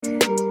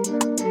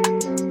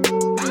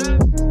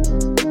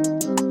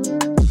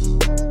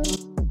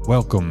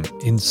Welcome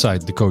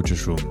inside the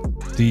Coaches Room,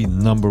 the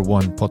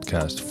 #1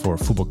 podcast for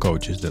football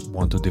coaches that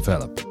want to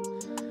develop.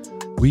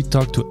 We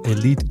talk to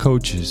elite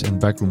coaches and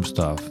backroom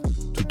staff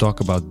to talk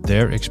about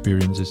their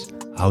experiences,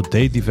 how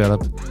they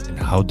develop, and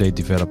how they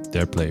develop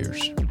their players.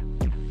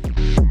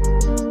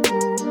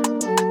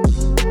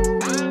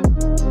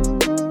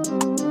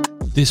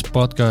 This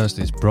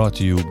podcast is brought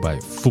to you by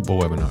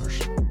Football Webinars.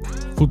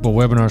 Football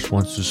Webinars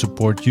wants to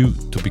support you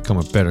to become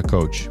a better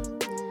coach.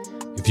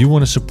 If you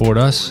want to support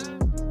us,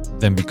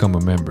 then become a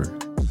member,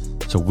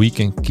 so we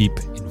can keep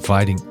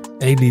inviting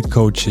elite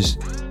coaches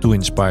to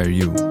inspire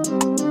you.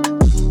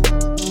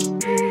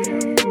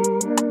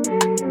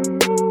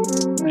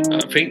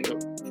 I think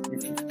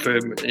for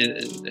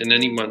in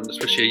anyone,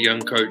 especially a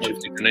young coach, if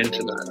they can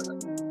enter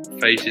that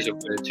phases of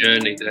their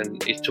journey, then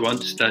is to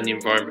understand the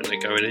environment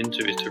they're going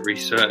into, is to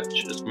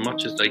research as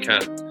much as they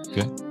can.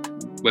 Okay.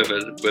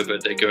 Whether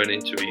they're going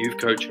into a youth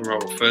coaching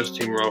role, a first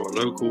team role, a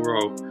local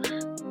role,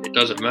 it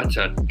doesn't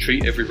matter.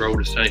 Treat every role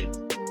the same.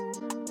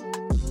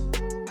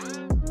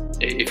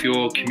 If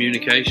your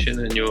communication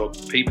and your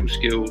people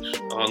skills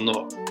are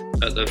not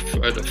at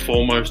the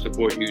foremost of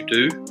what you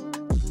do,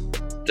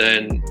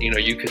 then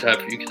you could have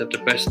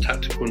the best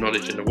tactical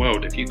knowledge in the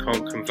world. If you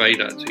can't convey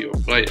that to your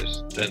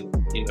players, then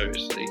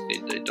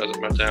it doesn't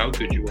matter how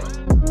good you are.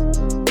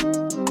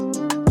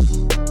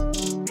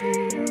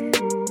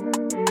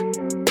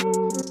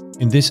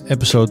 In this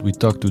episode, we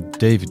talked to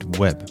David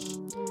Webb.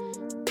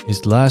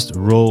 His last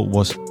role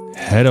was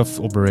Head of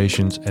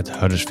Operations at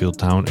Huddersfield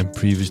Town, and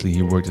previously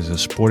he worked as a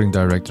sporting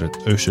director at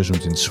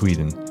Östersund in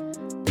Sweden.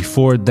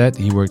 Before that,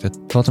 he worked at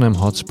Tottenham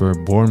Hotspur,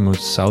 Bournemouth,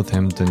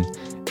 Southampton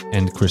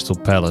and Crystal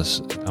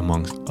Palace,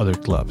 amongst other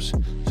clubs.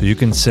 So you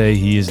can say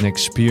he is an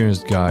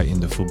experienced guy in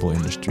the football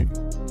industry.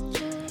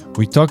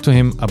 We talked to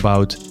him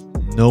about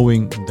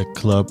knowing the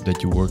club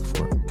that you work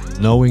for,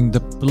 knowing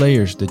the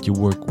players that you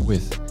work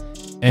with,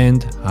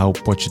 and how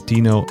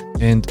Pochettino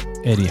and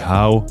Eddie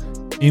Howe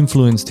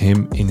influenced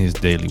him in his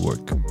daily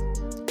work.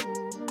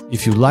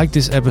 If you like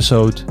this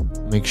episode,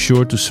 make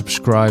sure to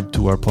subscribe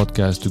to our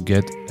podcast to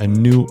get a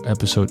new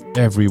episode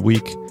every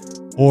week,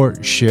 or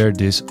share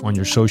this on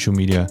your social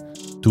media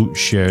to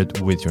share it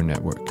with your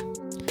network.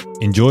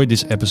 Enjoy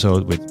this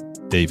episode with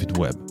David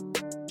Webb.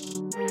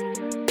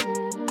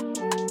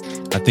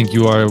 I think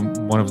you are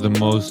one of the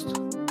most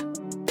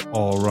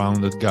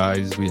all-rounded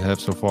guys we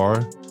have so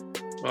far.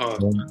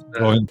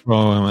 Going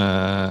from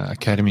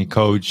academy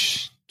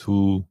coach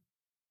to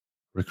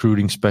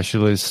recruiting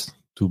specialist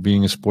to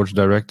being a sports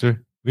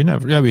director. We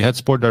had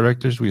sport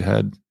directors, we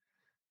had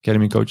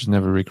academy coaches,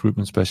 never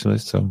recruitment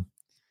specialists. So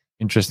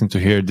interesting to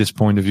hear this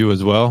point of view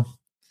as well.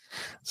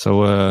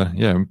 So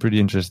I'm pretty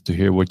interested to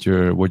hear what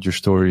your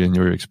story and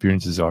your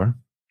experiences are.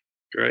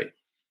 Great.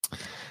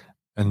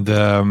 And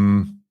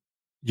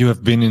you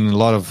have been in a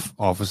lot of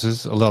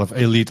offices, a lot of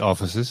elite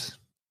offices,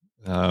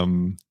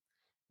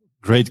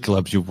 great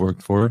clubs you've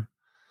worked for.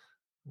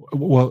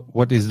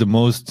 What is the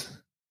most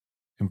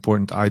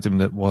important item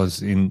that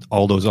was in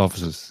all those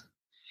offices?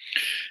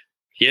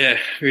 Yeah,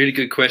 really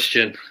good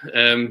question.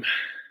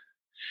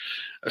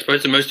 I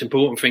suppose the most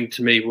important thing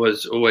to me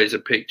was always a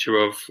picture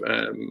of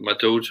my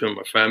daughter and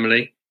my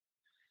family.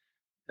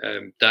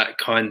 That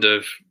kind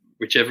of,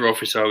 whichever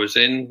office I was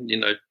in,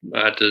 I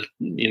had the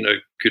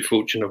good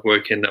fortune of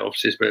working in the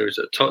offices where it was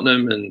at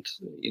Tottenham and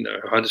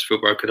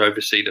Huddersfield, where I could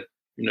oversee the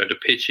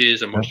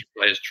pitches and watch the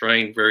players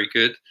train. Very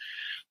good,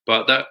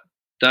 but that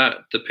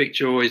the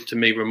picture always to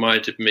me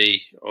reminded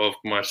me of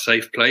my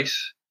safe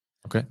place.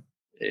 Okay.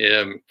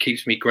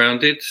 Keeps me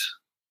grounded,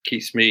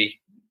 keeps me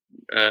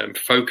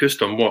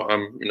focused on what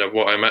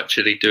I'm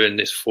actually doing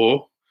this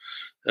for.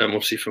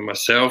 Obviously for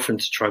myself and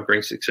to try and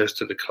bring success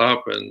to the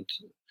club.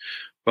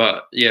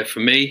 But for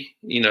me,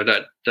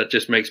 that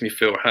just makes me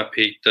feel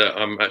happy that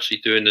I'm actually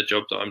doing the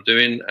job that I'm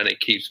doing, and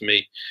it keeps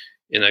me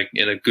in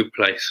a good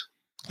place.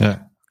 Yeah.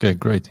 Okay.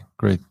 Great.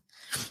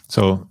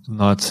 So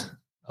not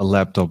a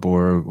laptop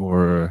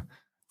or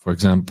for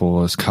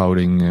example, a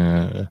scouting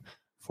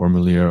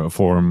formula or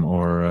form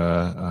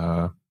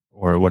or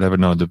whatever.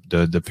 No,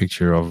 the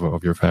picture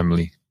of your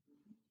family.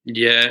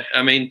 Yeah,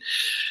 I mean,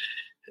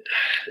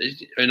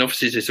 in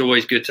offices it's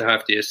always good to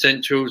have the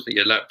essentials,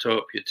 your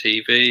laptop, your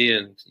TV,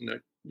 and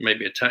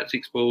maybe a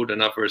tactics board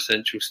and other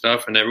essential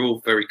stuff, and they're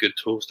all very good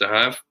tools to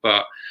have.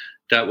 But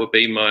that would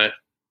be my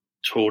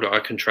tool that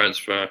I can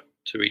transfer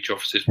to each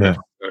office's. Yeah.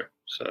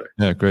 So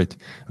yeah, great.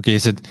 Okay,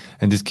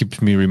 and this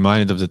keeps me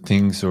reminded of the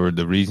things or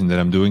the reason that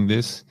I'm doing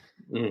this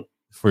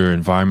for your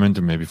environment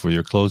or maybe for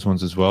your close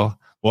ones as well.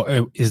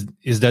 Well,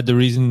 is that the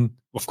reason?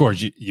 Of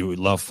course, you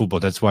love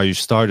football. That's why you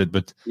started.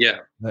 But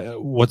yeah,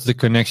 what's the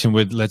connection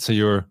with, let's say,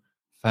 your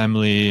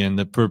family and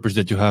the purpose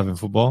that you have in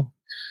football?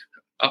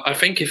 I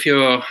think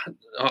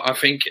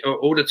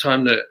all the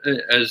time that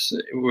as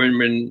we're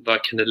in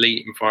like an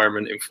elite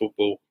environment in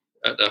football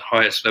at the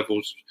highest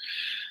levels,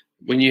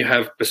 when you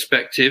have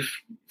perspective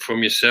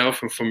from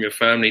yourself and from your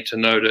family to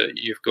know that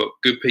you've got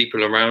good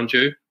people around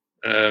you,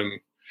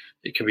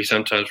 it can be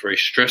sometimes very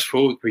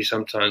stressful. It can be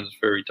sometimes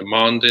very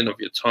demanding of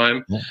your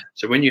time. Yeah.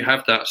 So when you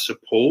have that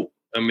support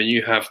And when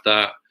you have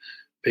that,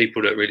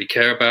 people that really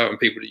care about and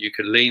people that you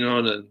can lean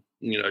on and,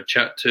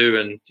 chat to,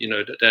 and,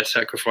 that they're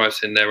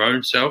sacrificing their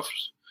own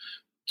selves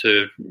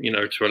to,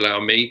 to allow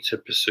me to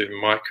pursue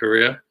my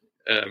career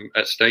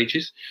at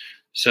stages.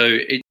 So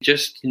it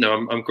just,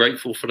 I'm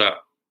grateful for that.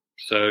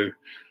 So,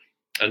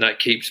 and that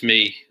keeps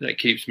me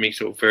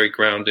sort of very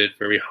grounded,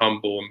 very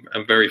humble,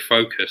 and very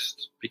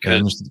focused,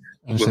 because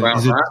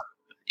without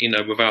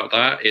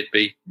that, it'd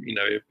be,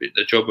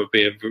 the job would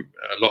be a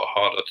lot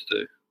harder to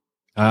do.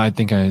 I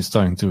think I'm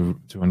starting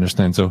to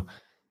understand. So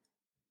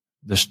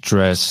the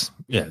stress,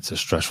 it's a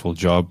stressful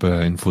job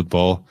in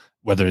football.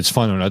 Whether it's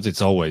fun or not,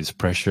 it's always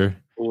pressure.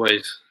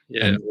 Always,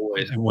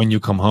 always. And when you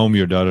come home,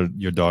 your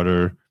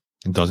daughter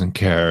doesn't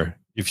care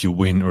if you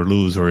win or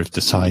lose, or if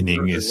the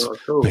signing is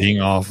paying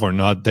off or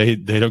not. They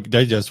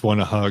just want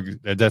a hug.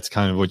 That's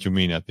kind of what you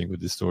mean, I think, with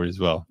this story as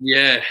well.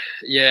 Yeah,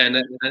 and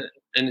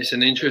it's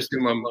an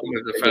interesting one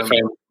with the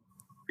family,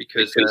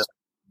 because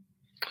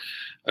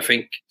I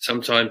think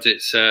sometimes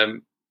it's,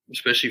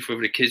 especially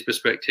from the kids'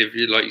 perspective,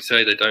 like you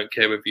say, they don't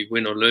care whether you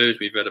win or lose.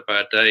 We've had a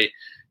bad day.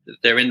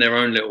 They're in their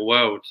own little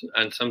world,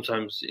 and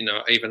sometimes,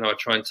 even I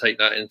try and take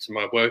that into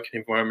my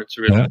working environment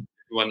to realize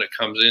everyone that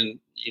comes in,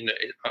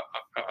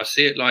 I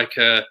see it like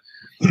a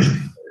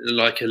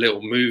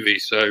little movie.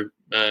 So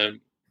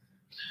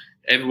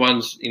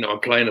everyone's, I'm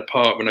playing a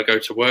part when I go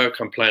to work.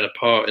 I'm playing a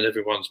part in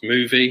everyone's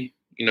movie.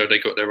 They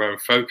got their own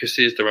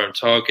focuses, their own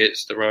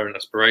targets, their own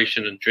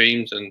aspiration and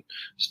dreams and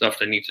stuff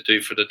they need to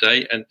do for the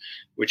day. And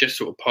we're just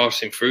sort of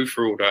passing through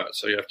for all that.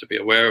 So you have to be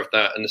aware of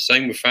that. And the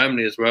same with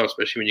family as well,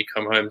 especially when you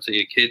come home to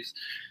your kids,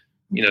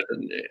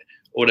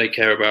 all they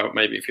care about,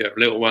 maybe if you have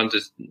little ones,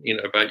 is,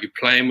 about you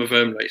playing with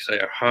them, like say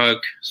a hug,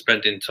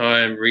 spending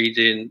time,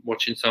 reading,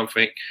 watching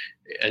something.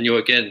 And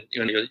you're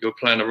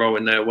playing a role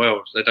in their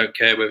world. They don't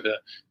care whether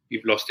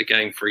you've lost a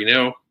game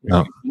 3-0,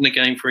 win the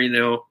game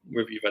 3-0,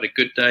 whether you've had a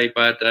good day,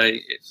 bad day,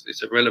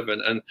 it's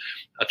irrelevant. And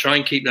I try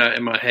and keep that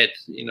in my head,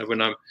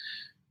 when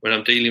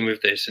I'm dealing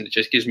with this, and it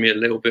just gives me a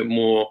little bit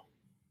more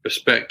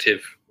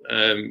perspective.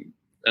 And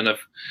I've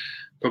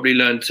probably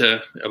learned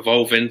to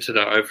evolve into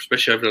that,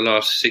 especially over the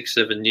last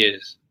 6-7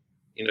 years.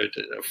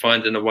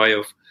 Finding a way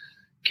of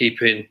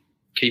keeping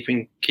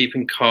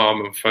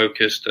calm and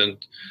focused, and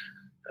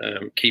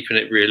keeping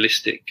it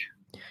realistic.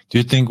 Do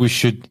you think we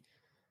should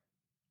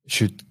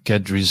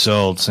get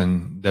results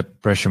and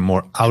that pressure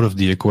more out of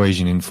the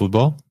equation in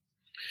football?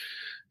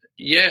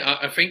 Yeah,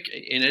 I think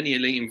in any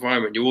elite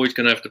environment, you're always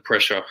going to have the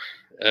pressure.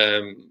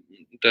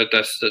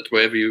 That's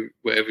wherever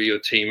your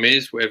team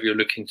is, whatever you're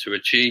looking to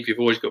achieve, you've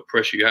always got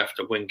pressure. You have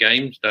to win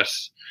games.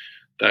 That's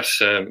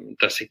a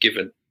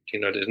given.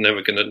 There's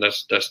never gonna.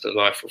 That's the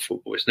life of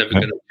football. It's never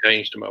going to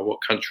change no matter what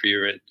country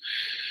you're in.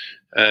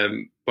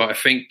 But I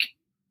think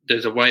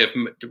there's the way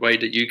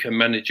that you can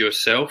manage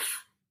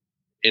yourself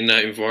in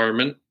that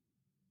environment,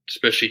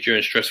 especially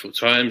during stressful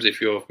times. If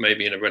you're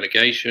maybe in a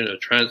relegation, a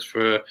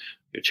transfer,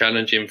 you're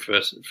challenging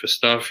for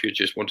stuff, you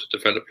just want to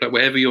develop,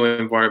 whatever your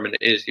environment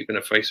is, you're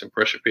going to face some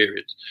pressure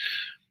periods.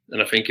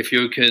 And I think if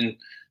you can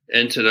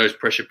enter those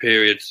pressure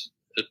periods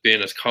as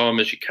being as calm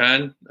as you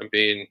can, and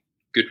being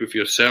good with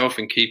yourself,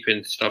 and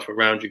keeping stuff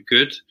around you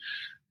good,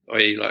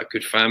 i.e. like a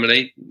good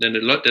family, then the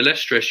less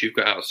stress you've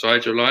got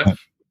outside your life,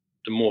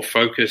 the more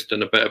focused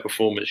and the better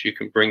performance you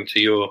can bring to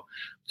your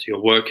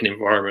working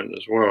environment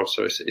as well.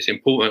 So it's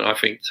important, I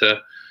think,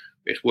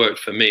 it's worked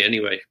for me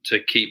anyway, to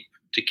keep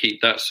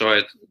that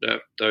side,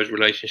 those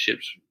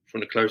relationships from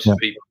the closest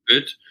people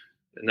good,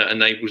 and that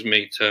enables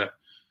me to,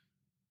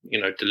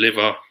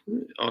 deliver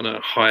on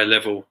a higher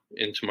level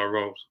into my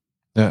roles.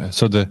 Yeah.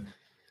 So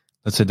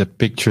let's say the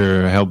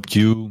picture helped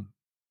you,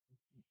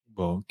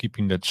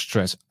 keeping that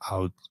stress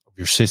out of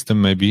your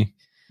system, maybe.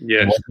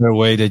 Yes. Was there a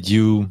way that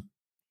you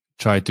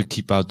try to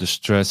keep out the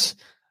stress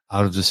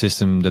out of the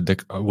system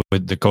that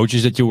with the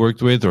coaches that you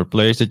worked with, or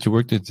players that you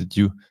worked with, that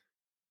you,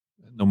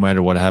 no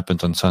matter what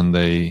happened on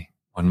Sunday,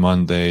 on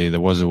Monday, there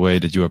was a way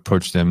that you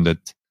approached them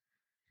that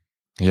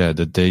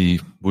they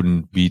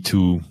wouldn't be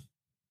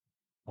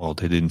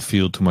they didn't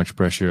feel too much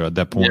pressure at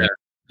that point,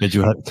 that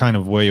you had kind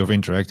of way of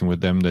interacting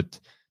with them that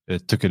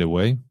took it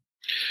away?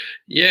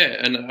 Yeah,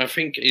 and I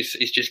think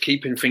it's just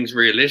keeping things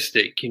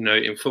realistic.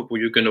 In football,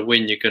 you're going to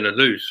win, you're going to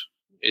lose.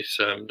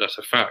 That's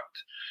a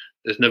fact.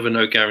 There's never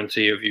no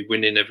guarantee of you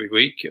winning every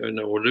week or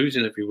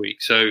losing every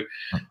week. So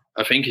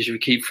I think as you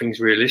keep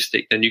things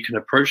realistic, then you can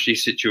approach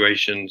these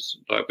situations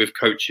like with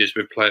coaches,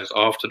 with players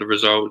after the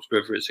results,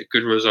 whether it's a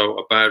good result,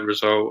 a bad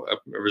result,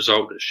 a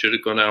result that should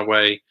have gone our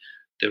way,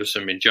 there was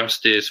some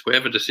injustice,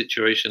 whatever the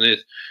situation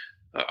is.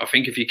 I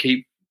think if you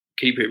keep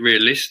it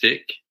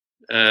realistic,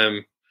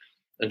 and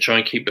try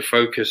and keep the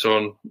focus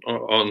on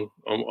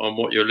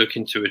what you're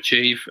looking to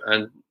achieve,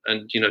 and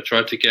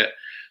try to get,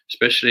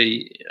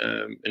 especially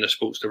in a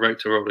sports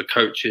director role, the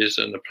coaches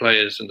and the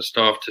players and the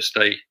staff to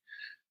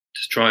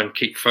try and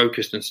keep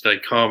focused and stay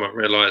calm, and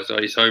realise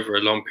that it's over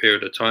a long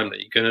period of time that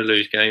you're going to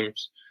lose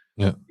games.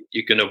 Yeah.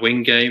 You're going to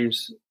win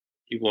games.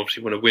 You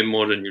obviously want to win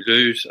more than you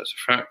lose. That's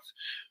a fact.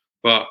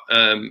 But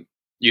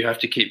you have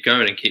to keep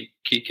going and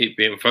keep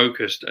being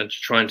focused and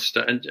try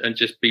and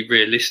just be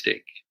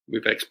realistic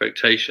with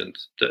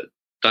expectations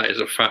that is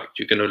a fact.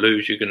 You're going to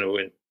lose, you're going to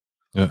win.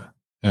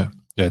 Yeah.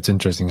 It's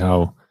interesting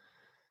how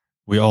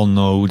we all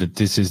know that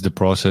this is the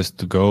process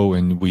to go,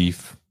 and we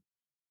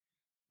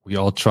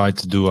all try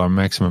to do our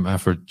maximum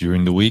effort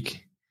during the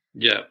week.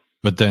 Yeah.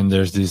 But then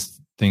there's this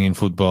thing in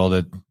football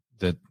that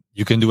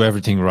you can do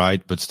everything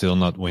right, but still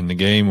not win the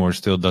game, or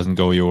still doesn't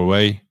go your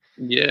way.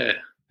 Yeah.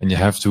 And you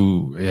have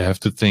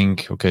to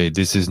think, okay,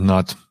 this is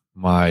not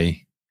my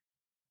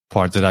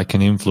part that I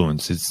can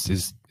influence.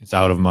 It's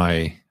out of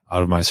my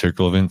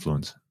circle of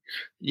influence.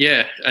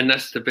 Yeah, and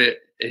that's the bit.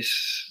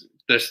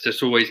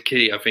 That's always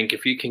key. I think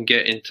if you can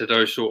get into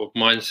those sort of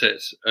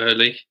mindsets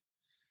early,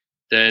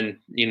 then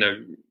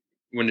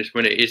when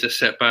it is a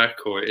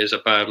setback or it is a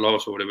bad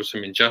loss or there was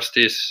some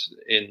injustice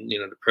in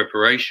the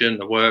preparation,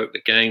 the work,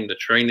 the game, the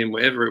training,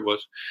 whatever it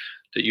was,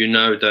 that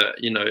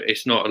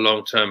it's not a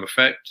long-term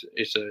effect.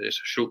 It's a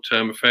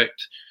short-term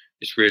effect.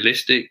 It's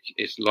realistic.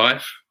 It's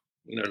life.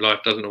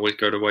 Life doesn't always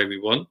go the way we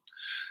want,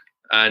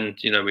 and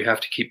we have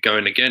to keep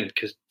going again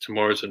because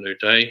tomorrow's a new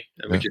day,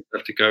 and we just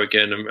have to go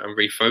again and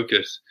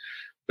refocus.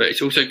 But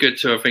it's also good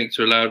to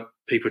allow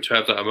people to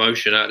have that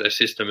emotion out of their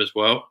system as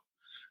well.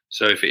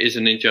 So if it is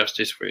an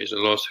injustice, if it is a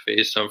loss, if it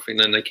is something,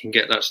 then they can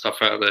get that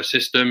stuff out of their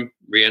system,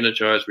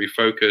 re-energize,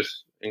 refocus,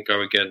 and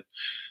go again.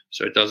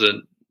 So it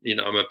doesn't.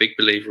 I'm a big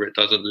believer it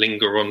doesn't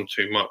linger on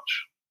too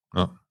much.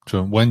 Oh,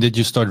 so when did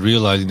you start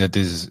realizing that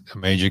this is a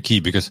major key?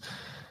 Because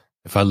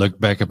if I look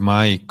back at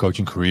my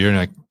coaching career, and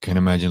I can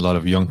imagine a lot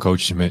of young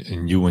coaches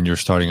and you when you're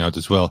starting out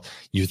as well,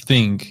 you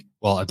think,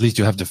 well, at least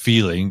you have the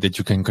feeling that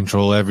you can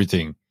control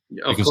everything.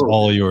 Because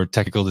all your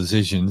tactical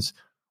decisions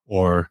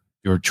or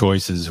your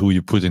choices, who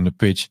you put in the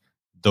pitch,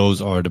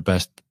 those are the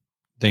best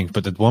things.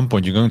 But at one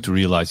point you're going to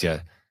realize,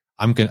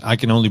 I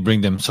can only bring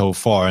them so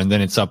far, and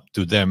then it's up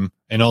to them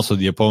and also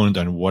the opponent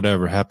and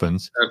whatever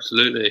happens.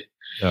 Absolutely.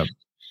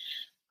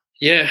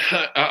 Yeah,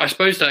 I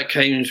suppose that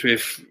came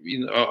with,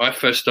 I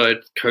first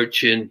started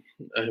coaching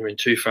in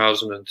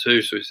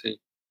 2002, so it's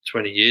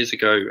 20 years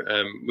ago,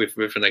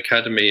 with an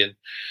academy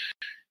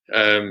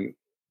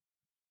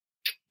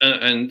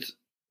and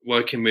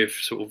working with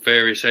sort of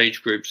various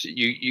age groups.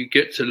 You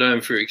get to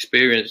learn through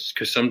experience,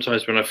 because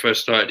sometimes when I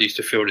first started, I used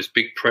to feel this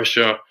big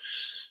pressure.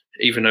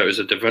 Even though it was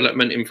a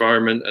development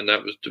environment and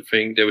that was the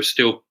thing, there was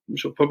still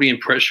sort of probably in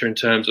pressure in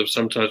terms of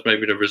sometimes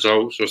maybe the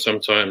results, or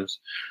sometimes,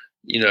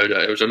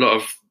 there was a lot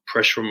of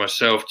pressure on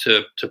myself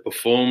to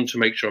perform, to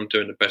make sure I'm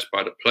doing the best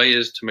by the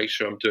players, to make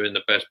sure I'm doing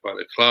the best by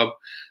the club.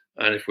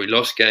 And if we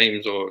lost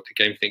games or the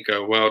game didn't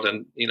go well,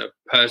 then,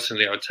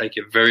 personally, I'd take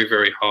it very,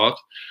 very hard.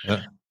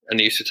 Yeah. And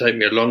it used to take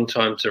me a long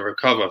time to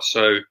recover.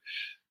 So,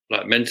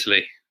 like,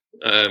 mentally.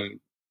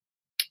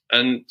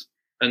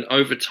 And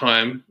over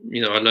time,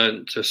 I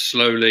learned to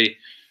slowly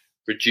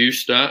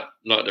reduce that,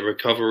 like the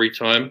recovery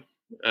time.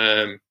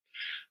 I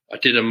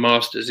did a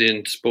master's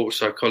in sports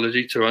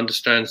psychology to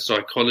understand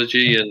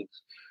psychology, and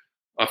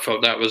I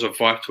felt that was a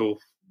vital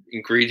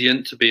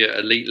ingredient to be at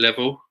elite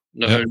level,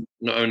 not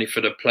only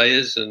for the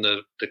players and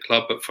the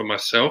club, but for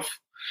myself.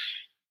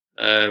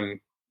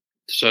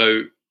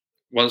 So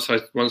once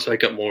I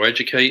got more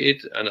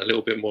educated and a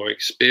little bit more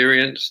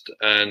experienced,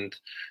 and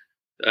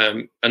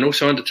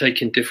also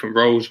undertaking different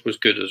roles was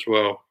good as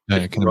well.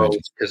 Yeah,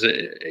 because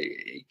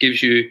it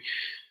gives you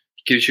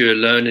a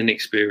learning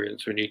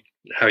experience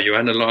how you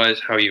analyze,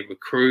 how you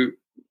recruit,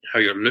 how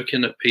you're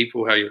looking at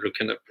people, how you're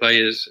looking at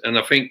players. And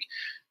I think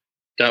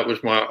that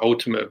was my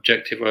ultimate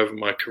objective over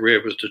my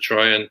career, was to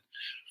try and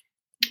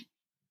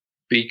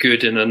be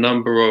good in a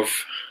number of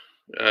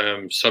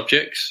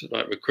subjects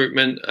like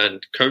recruitment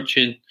and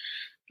coaching,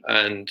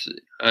 and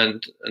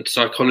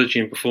psychology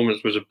and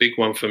performance was a big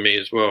one for me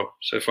as well.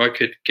 So if I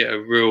could get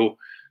a real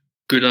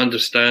good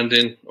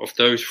understanding of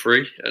those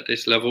three at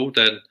this level,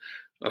 then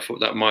I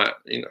thought that might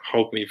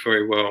hold me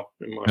very well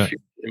in my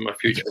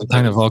future. It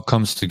kind of all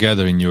comes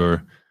together in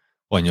your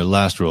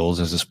last roles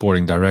as a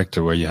sporting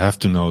director, where you have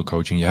to know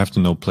coaching, you have to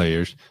know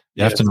players,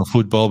 you have to know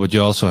football, but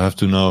you also have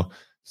to know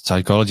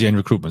psychology and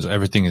recruitment. So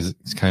everything is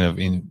kind of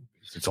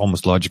it's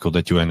almost logical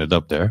that you ended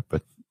up there.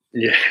 But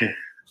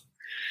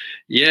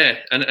yeah,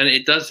 and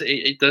it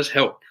does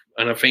help.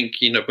 And I think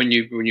when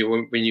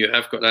you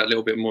have got that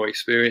little bit more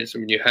experience,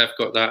 and when you have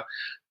got that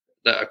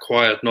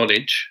acquired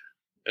knowledge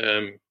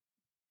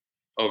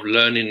of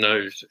learning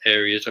those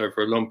areas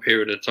over a long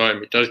period of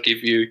time, it does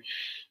give you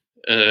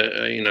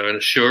an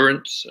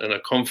assurance and a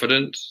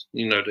confidence,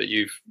 that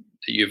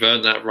you've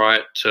earned that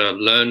right to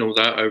learn all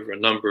that over a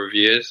number of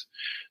years.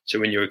 So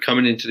when you're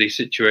coming into these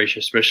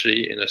situations,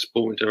 especially in a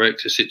sporting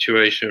director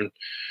situation,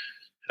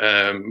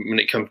 when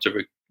it comes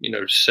to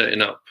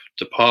setting up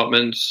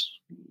departments,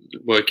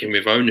 working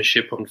with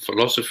ownership on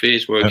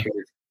philosophies, working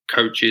with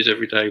coaches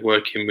every day,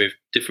 working with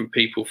different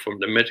people from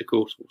the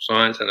medical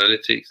science,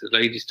 analytics, the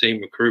ladies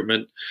team,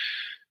 recruitment.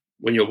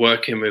 When you're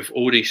working with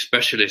all these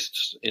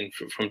specialists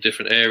from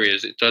different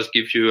areas, it does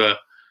give you a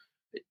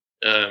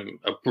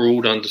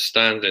broad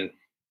understanding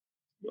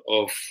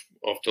of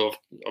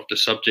the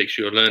subjects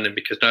you're learning,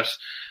 because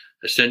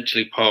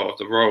essentially part of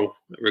the role.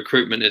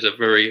 Recruitment is a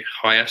very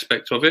high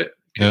aspect of it.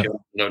 Yeah. You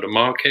have to know the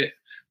market,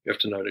 you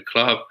have to know the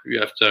club, you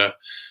have to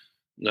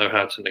know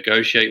how to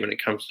negotiate when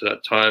it comes to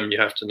that time. You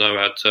have to know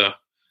how to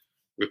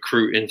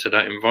recruit into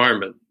that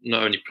environment,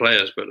 not only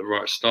players but the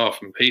right staff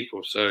and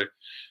people. So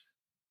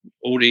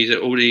all these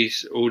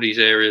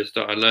areas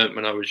that I learned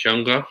when I was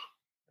younger,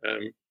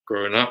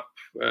 growing up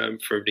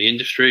through the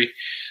industry,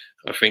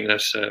 I think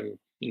that's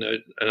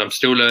and I'm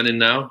still learning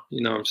now.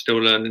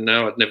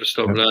 I'd never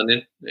stop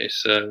learning.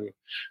 It's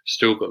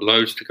still got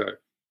loads to go.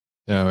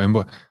 Yeah, and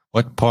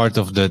what part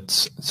of that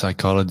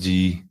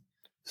psychology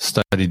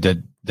study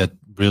that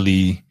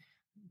really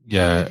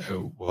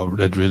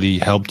that really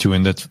helped you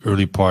in that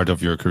early part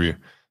of your career?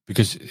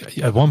 Because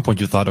at one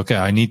point you thought, okay,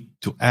 I need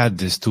to add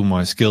this to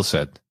my skill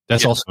set.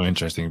 That's also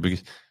interesting,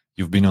 because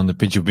you've been on the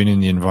pitch, you've been in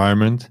the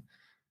environment,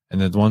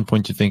 and at one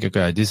point you think,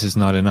 okay, this is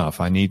not enough.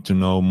 I need to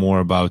know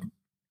more about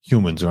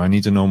humans, or I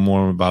need to know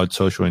more about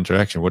social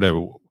interaction,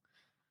 whatever.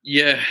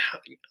 Yeah,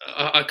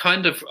 I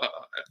kind of,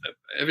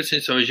 ever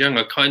since I was young,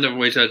 I kind of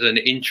always had an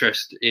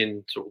interest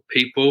in sort of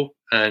people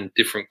and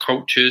different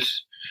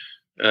cultures,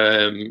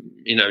 an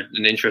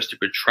interest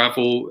with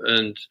travel,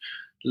 and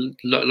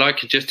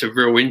like just a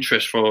real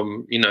interest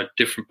from,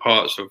 different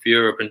parts of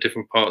Europe and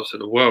different parts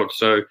of the world.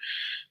 So,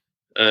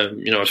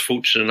 I was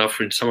fortunate enough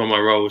in some of my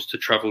roles to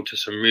travel to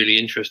some really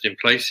interesting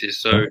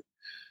places. So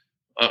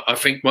I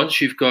think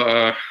once you've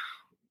got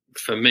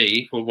for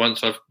me, well,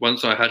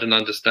 once I had an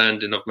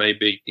understanding of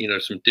maybe,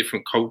 some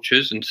different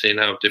cultures and seeing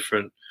how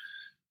different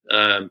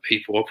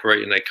people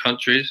operate in their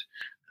countries.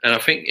 And I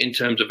think in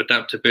terms of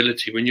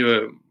adaptability, when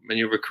you're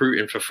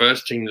recruiting for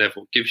first team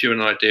level, it gives you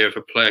an idea if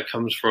a player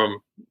comes from,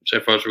 so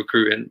if I was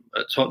recruiting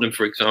at Tottenham,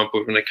 for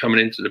example, when they're coming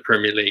into the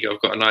Premier League, I've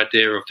got an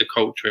idea of the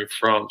culture in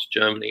France,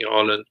 Germany,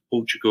 Ireland,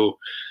 Portugal,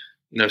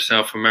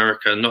 South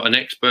America. Not an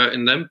expert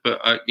in them,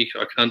 but I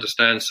can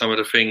understand some of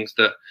the things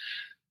that,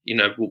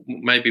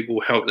 maybe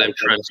will help them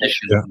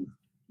transition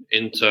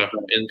into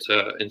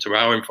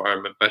our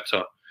environment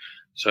better.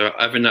 So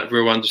having that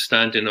real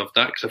understanding of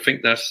that, because I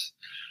think that's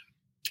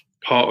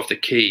part of the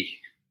key.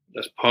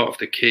 That part of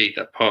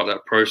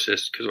that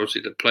process, because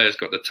obviously the players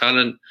got the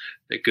talent,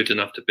 they're good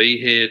enough to be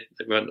here,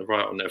 they've earned the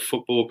right on their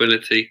football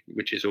ability,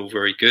 which is all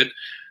very good.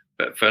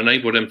 But to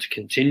enable them to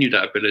continue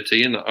that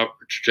ability in the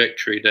upward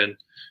trajectory, then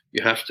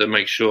you have to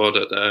make sure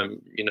that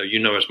you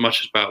know as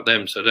much about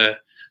them, so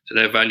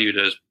they're valued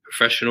as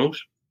professionals.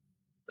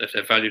 If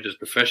they're valued as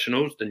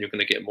professionals, then you're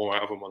going to get more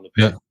out of them on the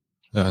pitch.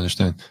 Yeah, I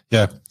understand.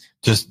 Yeah,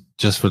 just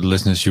for the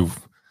listeners, your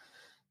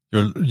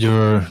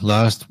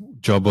last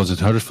job was at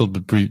Huddersfield,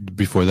 but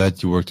before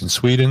that you worked in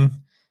Sweden.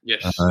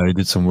 Yes. You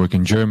did some work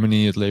in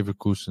Germany at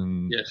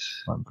Leverkusen. Yes.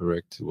 If I'm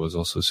correct. It was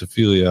also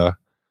Sevilla.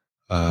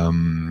 I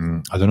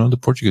don't know the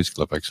Portuguese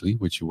club actually,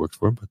 which you worked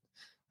for, but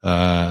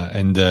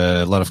and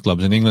a lot of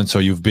clubs in England. So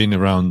you've been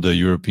around the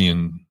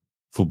European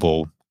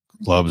football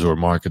clubs or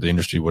market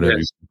industry, whatever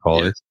you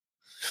call it.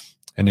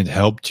 And it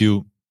helped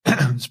you,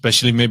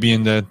 especially maybe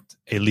in that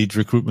elite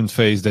recruitment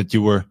phase, that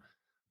you were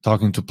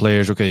talking to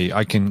players. Okay,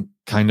 I can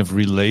kind of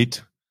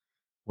relate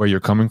where you're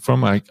coming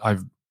from.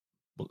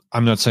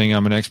 I'm not saying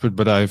I'm an expert,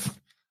 but I've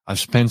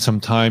spent some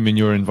time in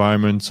your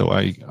environment, so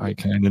I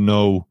kind of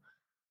know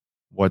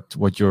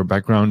what your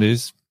background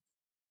is.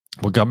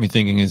 What got me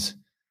thinking is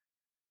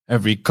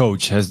every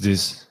coach has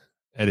this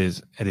at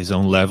his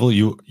own level.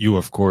 You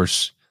of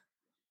course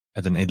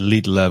at an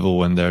elite level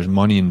when there's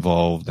money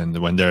involved and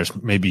when there's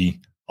maybe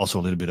also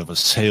a little bit of a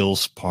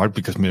sales part,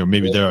 because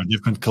maybe there are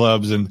different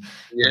clubs and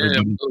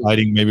everybody's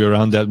fighting maybe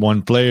around that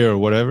one player or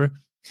whatever.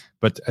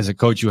 But as a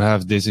coach, you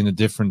have this in a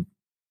different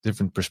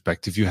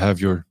perspective. You have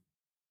your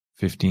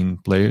 15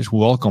 players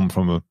who all come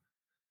from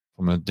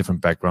a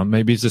different background.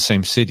 Maybe it's the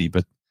same city,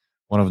 but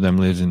one of them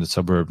lives in the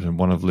suburbs and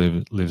one of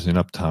lives in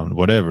uptown,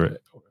 whatever.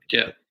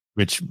 Yeah.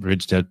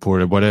 Rich dad,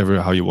 poor, whatever,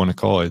 how you want to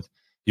call it.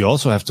 You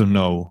also have to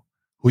know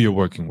who you're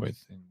working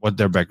with and what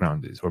their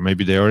background is, or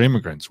maybe they are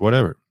immigrants,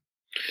 whatever.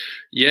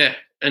 Yeah,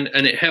 and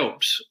it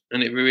helps,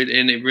 and it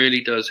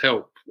really does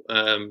help,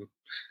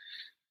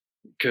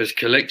 because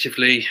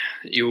collectively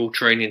you're all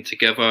training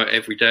together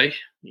every day.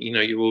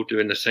 You're all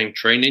doing the same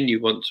training. You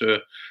want to,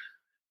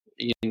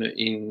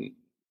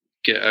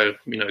 get a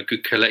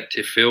good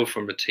collective feel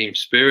from a team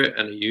spirit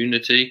and a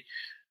unity,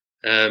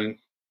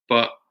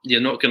 but you're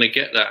not going to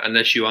get that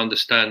unless you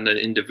understand the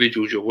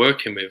individuals you're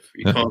working with.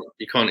 You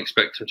can't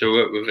expect them to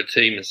work with a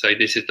team and say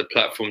this is the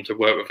platform to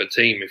work with a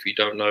team if you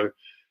don't know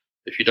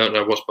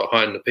what's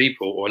behind the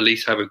people, or at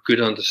least have a good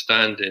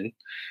understanding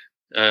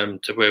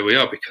to where we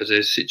are. Because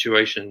there's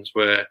situations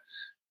where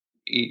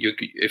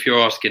if you're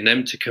asking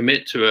them to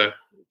commit to a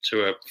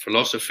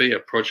philosophy, a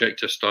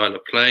project, a style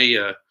of play,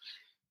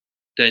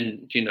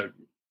 then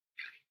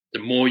the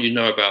more you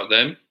know about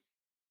them,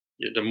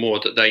 the more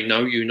that they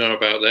know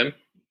about them.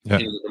 Yeah.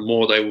 The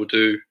more they will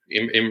do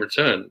in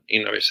return.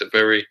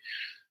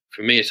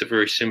 For me, it's a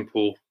very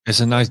simple. It's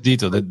a nice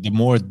detail that the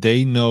more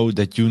they know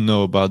that you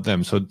know about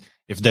them. So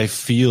if they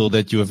feel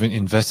that you have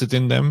invested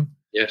in them,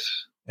 yes,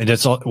 And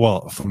that's all.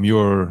 Well, from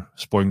your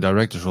sporting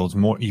director's role, it's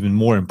even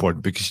more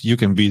important because you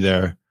can be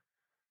there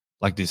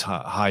like this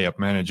high up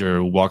manager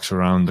who walks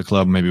around the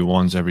club maybe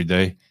once every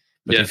day.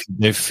 But if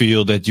they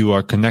feel that you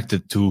are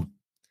connected to,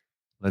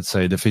 let's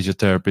say, the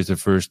physiotherapist, the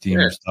first team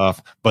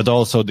staff, but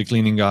also the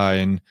cleaning guy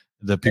and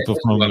the people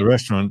from the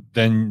restaurant,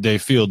 then they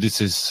feel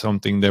this is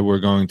something that we're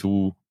going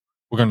to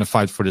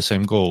fight for the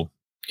same goal.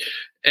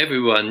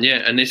 Everyone,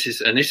 and this is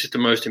the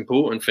most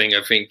important thing.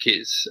 I think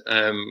it's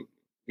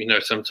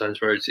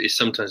sometimes where it's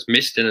sometimes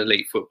missed in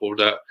elite football,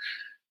 that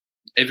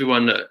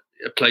everyone that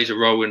plays a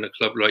role in the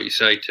club, like you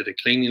say, to the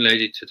cleaning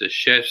lady, to the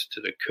chefs,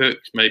 to the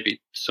cooks, maybe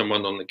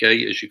someone on the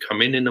gate as you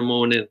come in the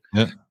morning.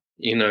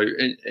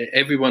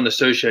 Everyone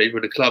associated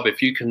with the club,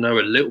 if you can know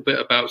a little bit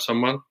about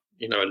someone,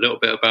 a little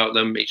bit about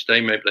them each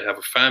day, maybe they have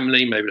a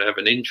family, maybe they have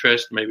an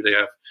interest, maybe they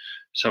have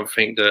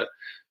something that,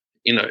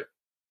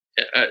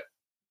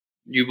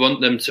 you want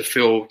them to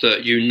feel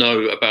that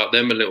about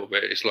them a little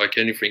bit. It's like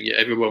anything.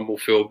 Everyone will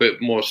feel a bit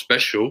more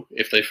special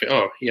if they think,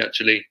 oh, he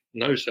actually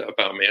knows that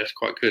about me. That's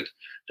quite good.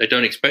 They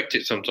don't expect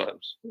it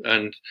sometimes.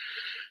 And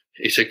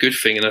it's a good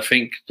thing. And I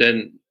think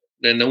then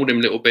all them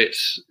little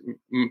bits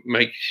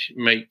make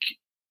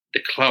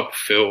the club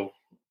feel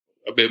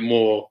a bit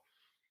more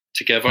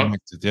together.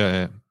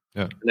 Connected,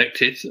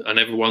 Connected, and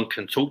everyone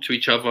can talk to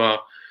each other,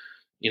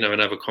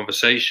 and have a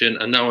conversation,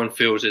 and no one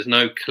feels there's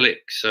no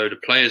click. So the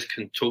players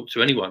can talk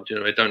to anyone.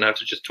 They don't have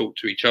to just talk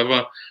to each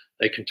other.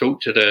 They can talk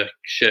to the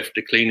chef,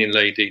 the cleaning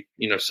lady,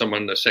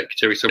 someone, the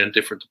secretary, someone in a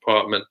different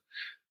department,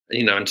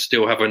 and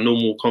still have a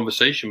normal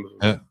conversation with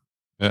them.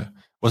 Yeah.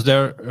 Was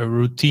there a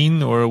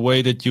routine or a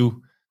way that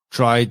you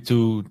tried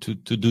to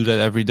do that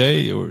every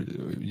day, or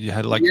you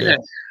had like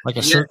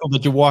a circle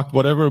that you walked,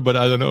 whatever? But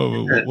I don't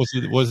know.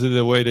 Was it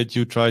a way that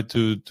you tried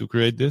to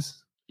create this?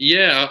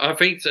 Yeah, I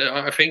think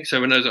so.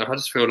 When I was at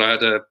Huddersfield, I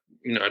had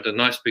a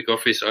nice big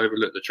office. I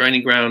overlooked the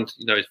training ground.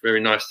 It's very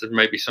nice to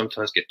maybe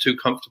sometimes get too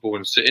comfortable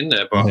and sit in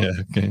there. But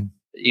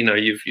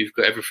you've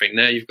got everything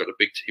there. You've got a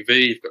big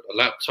TV. You've got the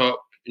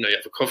laptop. You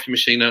have a coffee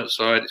machine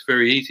outside. It's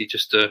very easy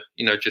just to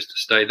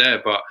stay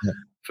there. But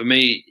for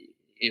me,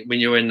 when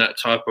you're in that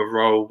type of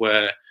role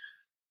where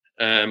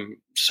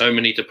so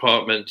many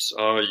departments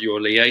you're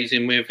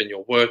liaising with and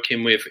you're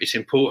working with, it's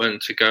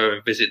important to go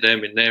and visit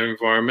them in their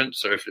environment.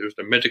 So if it was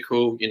the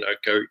medical,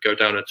 go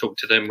down and talk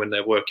to them when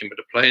they're working with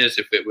the players.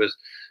 If it was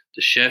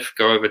the chef,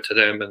 go over to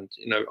them and,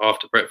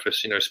 after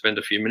breakfast, spend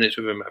a few minutes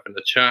with them having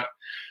a chat.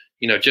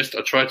 I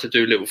try to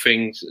do little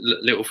things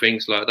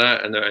like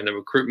that. And the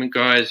recruitment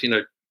guys,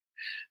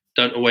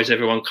 don't always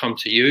everyone come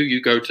to you.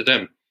 You go to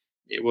them.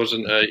 It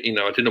wasn't, I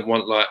didn't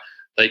want like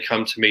they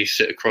come to me,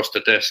 sit across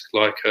the desk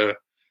like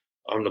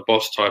I'm the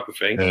boss type of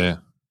thing.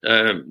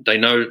 They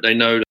know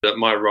that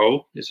my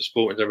role is a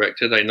sporting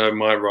director. They know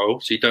my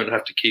role, so you don't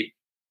have to keep,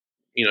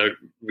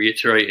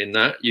 reiterating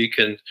that. You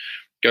can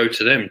go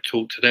to them,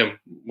 talk to them,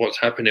 what's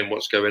happening,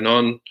 what's going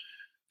on,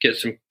 get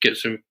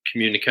some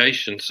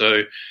communication.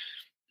 So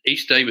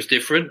each day was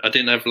different. I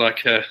didn't have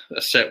like a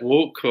set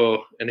walk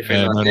or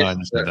anything like that. I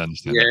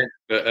understand.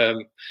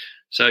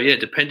 But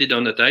depended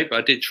on the day. But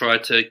I did try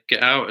to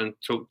get out and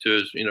talk to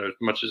as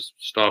much as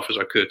staff as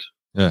I could.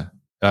 Yeah.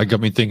 That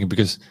got me thinking,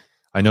 because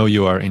I know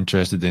you are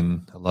interested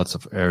in lots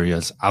of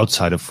areas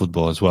outside of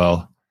football as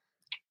well.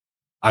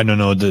 I don't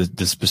know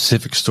the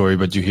specific story,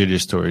 but you hear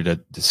this story that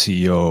the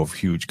CEO of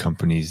huge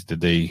companies, that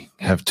they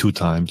have 2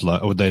 times,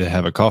 or they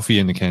have a coffee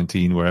in the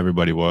canteen where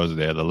everybody was,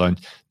 they had a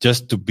lunch,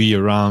 just to be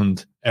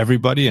around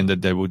everybody, and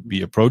that they would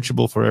be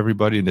approachable for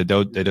everybody, and they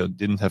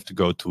didn't have to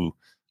go to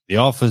the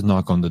office,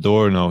 knock on the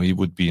door. No, he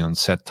would be on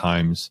set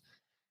times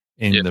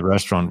in the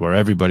restaurant where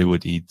everybody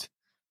would eat.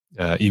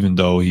 Even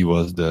though he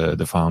was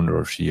the founder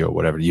or CEO or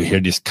whatever. You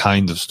hear these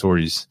kind of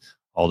stories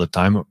all the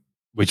time,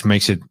 which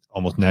makes it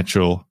almost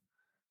natural.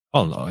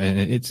 Oh no, and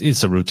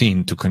it's a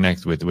routine to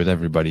connect with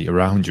everybody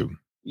around you.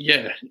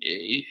 Yeah,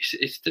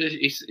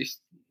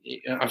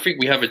 I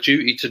think we have a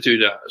duty to do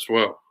that as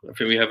well. I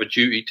think we have a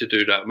duty to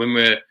do that when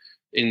we're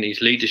in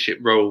these leadership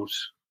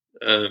roles,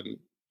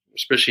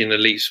 especially in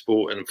elite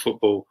sport and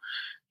football.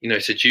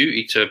 It's a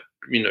duty to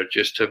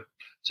just to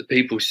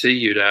people see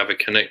you, to have a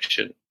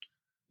connection.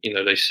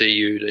 They see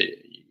you,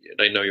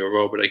 they know your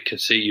role, but they can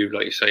see you,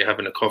 like you say,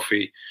 having a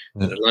coffee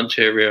in the lunch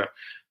area.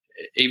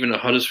 Even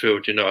at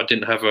Huddersfield, I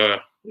didn't have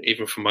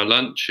even for my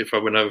lunch, if I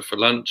went over for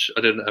lunch,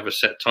 I didn't have a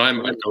set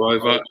time. I'd go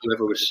over,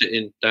 whoever was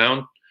sitting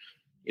down,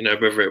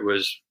 whether it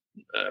was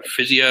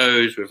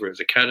physios, whether it was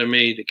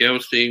academy, the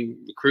girls team,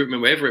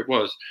 recruitment, whatever it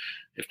was.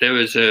 If there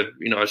was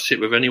I'd sit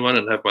with anyone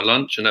and have my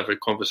lunch and have a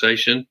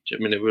conversation. I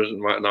mean, it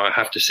wasn't right. No, I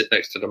have to sit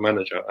next to the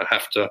manager. I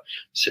have to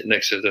sit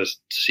next to the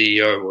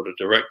CEO or the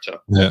director.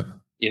 Yeah.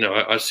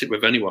 I sit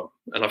with anyone.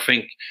 And I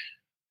think,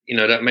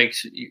 that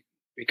makes,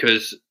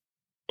 because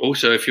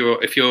also if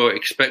you're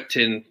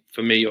expecting,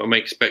 for me, I'm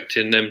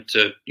expecting them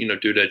to,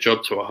 do their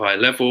job to a high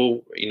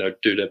level,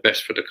 do their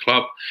best for the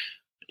club,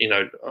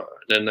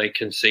 then they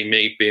can see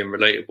me being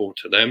relatable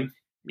to them.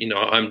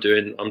 I'm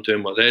doing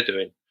what they're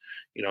doing.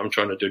 I'm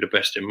trying to do the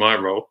best in my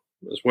role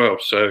as well.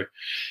 So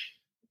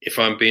if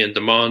I'm being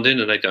demanding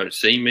and they don't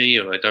see me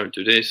or they don't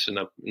do this and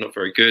I'm not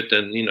very good,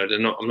 then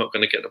I'm not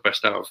going to get the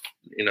best out of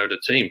the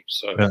team.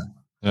 So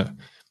yeah.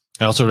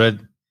 I also read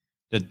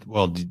that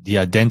the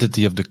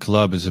identity of the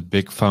club is a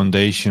big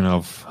foundation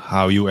of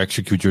how you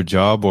execute your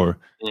job, or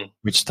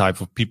which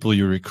type of people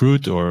you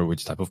recruit, or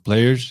which type of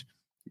players.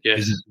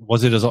 Yes.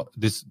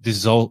 This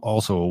is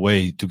also a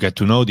way to get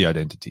to know the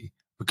identity?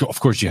 Because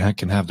of course you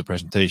can have the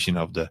presentation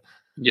of the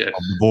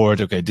board.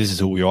 Okay, this is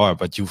who we are,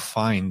 but you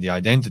find the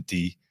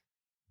identity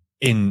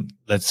in,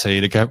 let's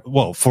say,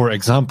 for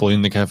example,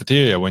 in the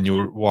cafeteria when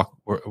you're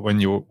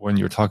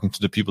talking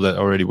to the people that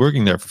are already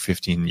working there for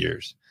 15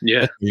 years.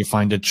 Yeah, you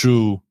find the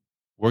true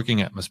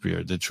working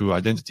atmosphere, the true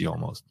identity,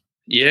 almost.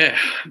 Yeah,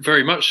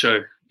 very much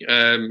so.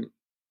 And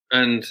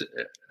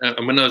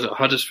when I was at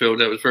Huddersfield,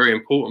 that was very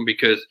important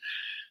because,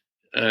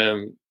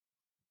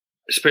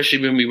 especially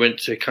when we went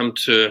to come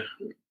to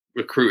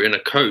recruiting a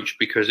coach,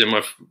 because in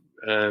my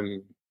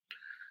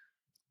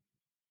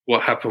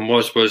what happened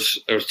was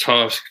I was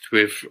tasked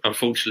with,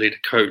 unfortunately, the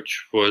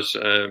coach was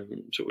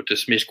sort of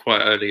dismissed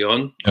quite early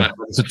on. Yeah.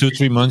 So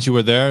 2-3 months you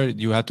were there,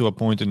 you had to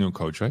appoint a new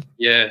coach, right?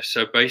 Yeah.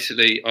 So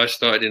basically, I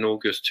started in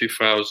August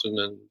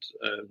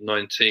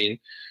 2019.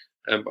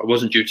 I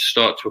wasn't due to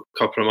start till a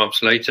couple of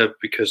months later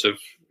because of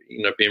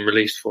being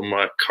released from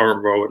my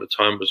current role at the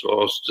time was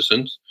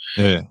Ostersund.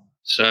 Yeah.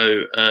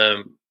 So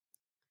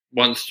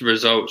once the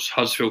results,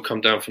 Huddersfield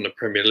come down from the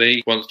Premier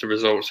League. Once the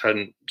results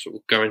hadn't sort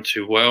of going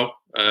too well,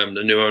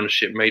 the new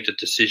ownership made a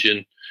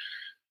decision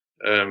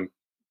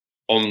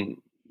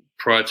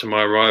prior to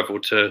my arrival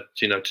to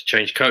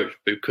change coach.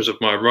 Because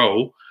of my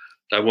role,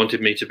 they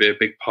wanted me to be a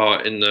big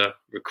part in the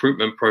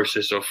recruitment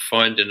process of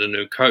finding a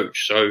new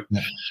coach. So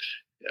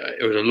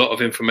it was a lot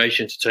of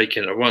information to take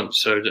in at once.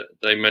 So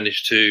they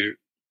managed to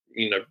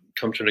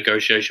come to a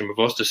negotiation with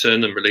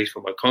Ostersund and release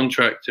from my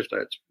contract if they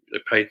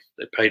paid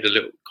a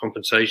little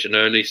compensation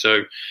early.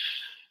 So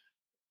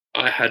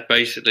I had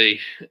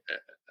basically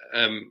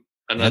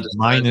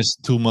minus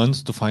 2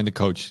 months to find a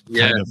coach.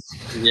 Yeah.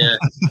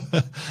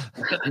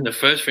 And the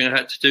first thing I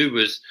had to do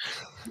was,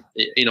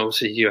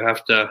 obviously you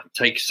have to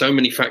take so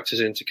many factors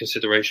into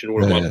consideration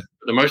all at once. Yeah.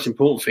 But the most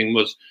important thing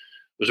was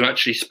to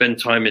actually spend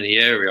time in the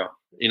area,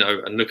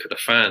 and look at the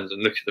fans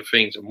and look at the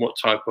things and what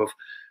type of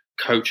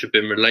coach had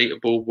been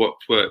relatable, what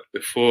worked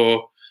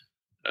before,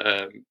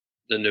 the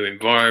new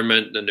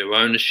environment, the new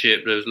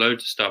ownership. There was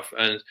loads of stuff,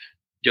 and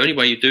the only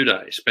way you do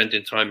that is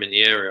spending time in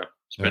the area,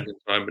 spending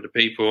time with the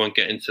people, and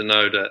getting to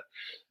know that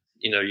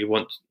you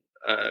want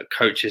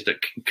coaches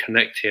that can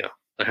connect here.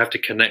 They have to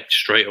connect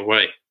straight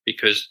away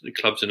because the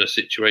club's in a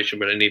situation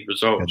where they need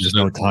results. There's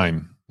no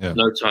time.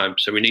 No time.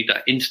 So we need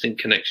that instant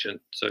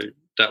connection. So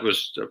that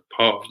was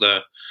part of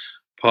the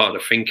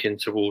thinking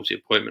towards the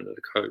appointment of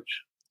the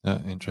coach.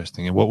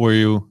 Interesting. And what were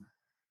you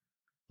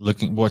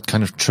looking? What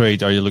kind of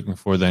trait are you looking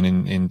for then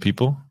in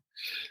people?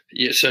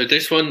 Yeah, so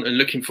this one,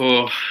 looking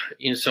for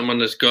someone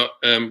that's got.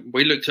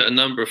 We looked at a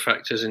number of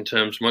factors in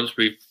terms. Once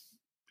we've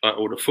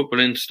all the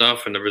footballing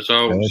stuff and the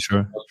results. Yeah,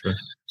 sure.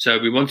 So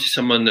we wanted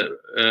someone that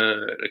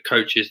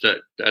coaches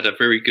that had a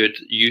very good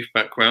youth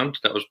background.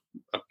 That was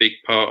a big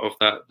part of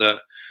that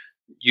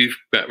youth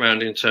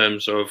background in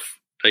terms of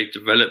they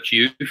developed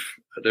youth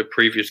at their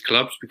previous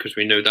clubs because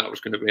we knew that was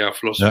going to be our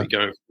philosophy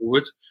going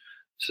forward.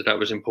 So that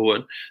was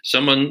important.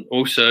 Someone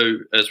also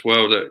as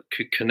well that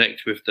could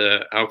connect with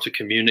the outer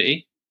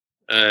community.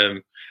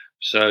 And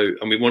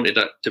we wanted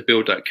that to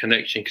build that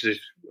connection because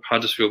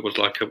Huddersfield was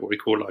like what we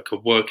call like a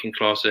working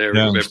class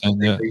area.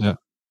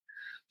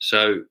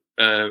 So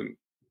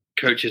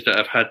coaches that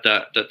have had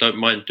that don't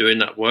mind doing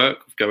that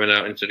work of going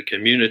out into the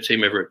community,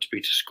 whether it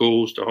be to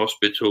schools, to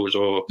hospitals,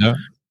 or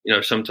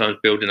sometimes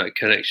building that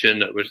connection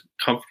that was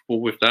comfortable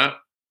with that,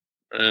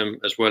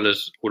 as well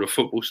as all the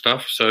football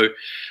stuff. So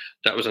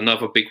that was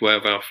another big way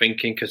of our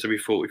thinking because we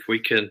thought if we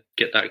can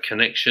get that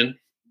connection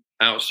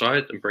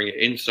outside and bring it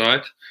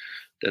inside,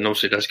 then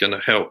obviously that's going to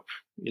help.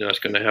 It's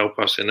going to help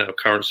us in our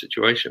current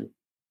situation.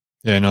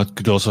 Yeah, and it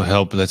could also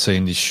help, let's say,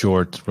 in this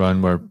short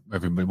run where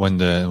everybody, when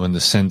the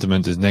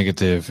sentiment is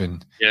negative,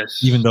 and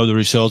even though the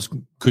results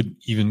could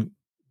even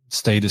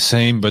stay the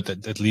same, but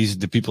at least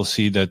the people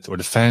see that, or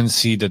the fans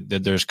see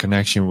that there's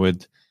connection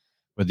with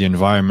the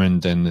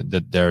environment, and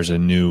that there's a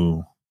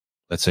new,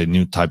 let's say,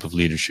 new type of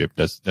leadership.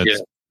 That's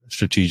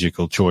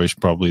strategical choice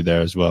probably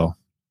there as well.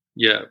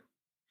 Yeah.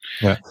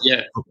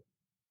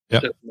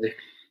 Definitely.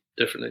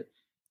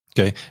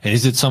 Okay, and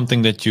is it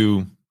something that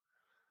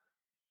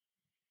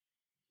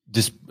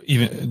this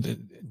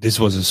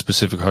was a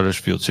specific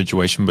Huddersfield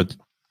situation, but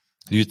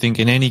do you think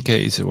in any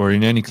case or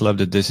in any club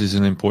that this is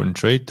an important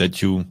trait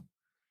that you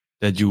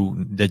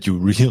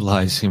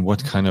realize in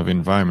what kind of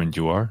environment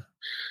you are?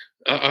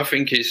 I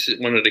think it's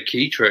one of the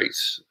key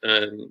traits,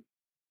 and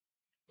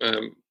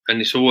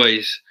it's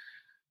always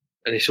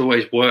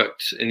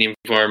worked in the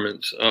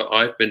environments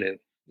I've been in.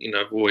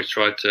 I've always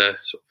tried to sort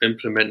of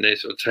implement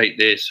this or take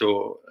this,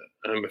 or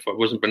if I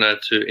wasn't been able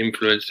to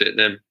influence it,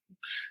 then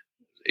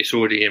it's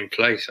already in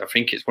place. I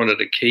think it's one of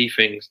the key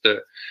things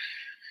that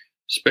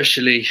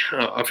especially,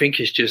 I think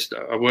it's just,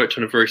 I worked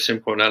on a very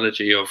simple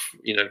analogy of,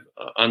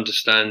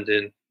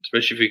 understanding,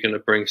 especially if you're going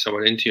to bring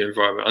someone into your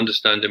environment,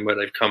 understanding where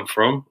they've come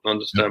from,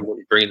 understand what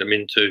you're bringing them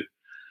into.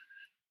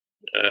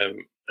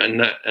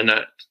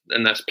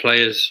 And that's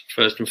players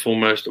first and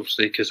foremost,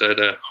 obviously, because they're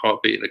the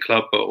heartbeat of the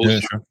club, but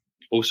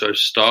also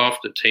staff,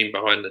 the team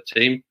behind the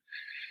team,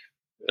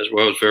 as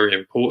well, is very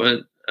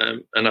important.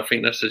 And I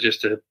think that's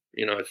just for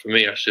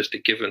me, that's just a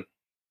given.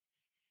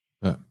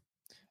 Yeah.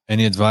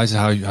 Any advice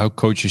how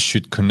coaches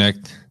should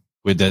connect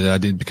with that? I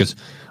did because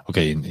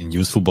in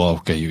youth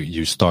football,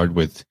 you start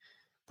with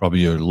probably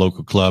your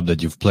local club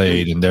that you've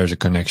played, and there's a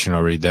connection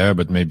already there.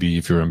 But maybe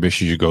if you're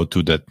ambitious, you go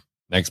to that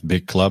next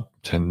big club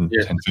 10,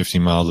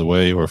 15 miles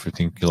away or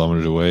 15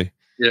 kilometers away.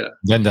 Yeah.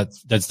 Then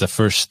that's the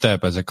first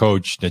step as a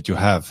coach that you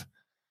have.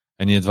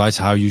 Any advice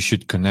how you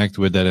should connect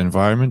with that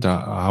environment?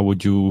 How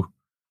would you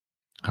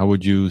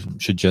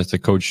suggest a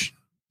coach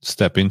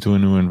step into a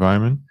new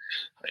environment?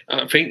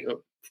 I think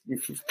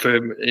for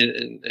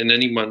in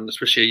anyone,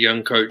 especially a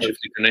young coach, if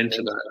you can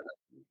enter that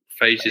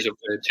phases of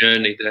their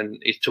journey, then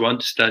it's to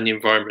understand the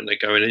environment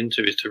they're going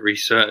into, is to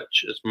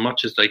research as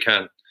much as they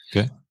can.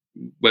 Okay.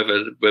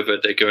 Whether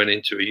they're going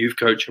into a youth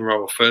coaching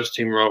role, a first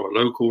team role, a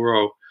local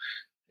role,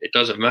 it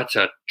doesn't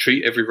matter.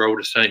 Treat every role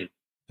the same.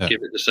 Yeah.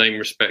 Give it the same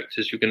respect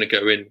as you're going to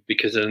go in,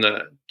 because then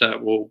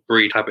that will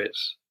breed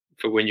habits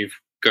for when you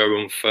go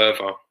on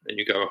further and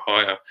you go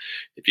higher.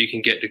 If you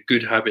can get the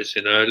good habits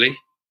in early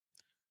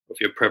of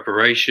your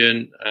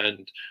preparation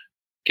and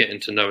getting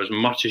to know as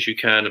much as you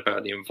can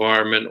about the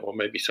environment, or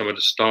maybe some of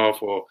the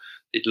staff or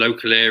the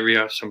local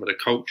area, some of the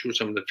culture,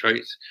 some of the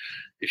traits,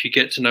 if you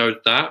get to know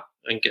that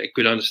and get a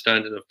good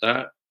understanding of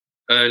that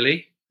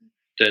early,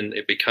 then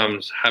it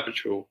becomes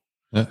habitual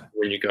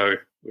when you go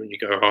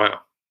higher.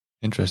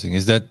 Interesting.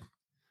 Is that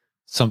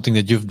something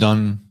that you've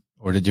done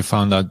or that you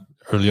found out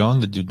early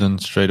on that you've done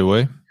straight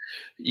away?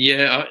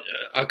 Yeah,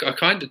 I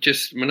kind of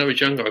just, when I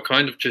was younger,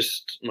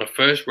 my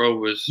first role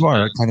was... You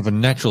are kind of a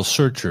natural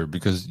searcher,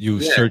 because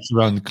you search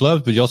around the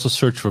clubs, but you also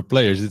search for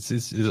players.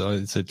 It's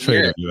a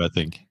trait of you, I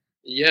think.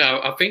 Yeah,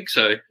 I think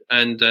so.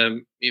 And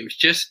it was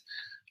just,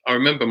 I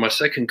remember my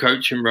second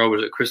coaching role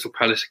was at Crystal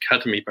Palace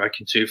Academy back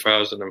in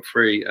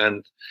 2003.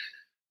 And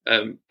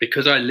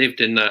because I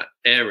lived in that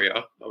area,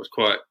 I was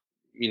quite,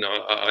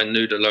 I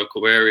knew the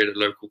local area, the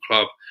local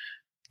club.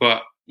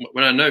 But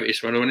when I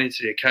noticed, when I went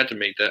into the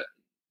academy, that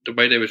the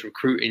way they was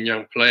recruiting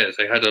young players,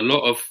 they had a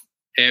lot of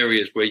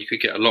areas where you could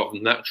get a lot of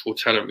natural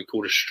talent. We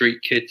call it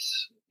street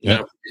kids.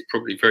 Now, it's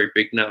probably very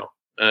big now.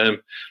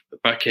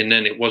 But back in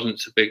then, it wasn't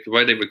so big. The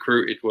way they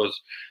recruited was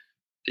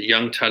the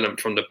young talent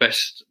from the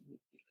best.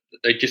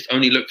 They just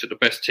only looked at the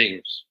best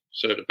teams.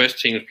 So the best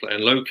teams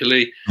playing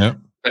locally,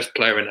 best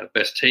player in that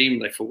best team,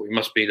 they thought we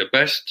must be the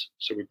best.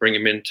 So we bring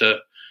him into,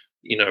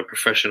 a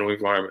professional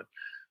environment.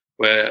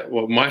 Where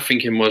what my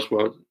thinking was,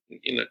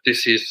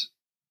 this is,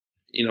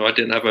 I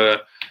didn't have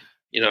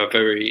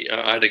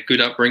I had a good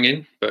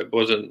upbringing, but it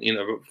wasn't,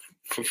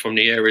 from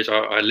the areas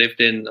I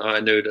lived in, I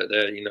knew that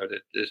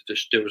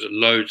there was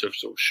loads of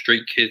sort of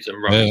street kids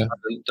and runners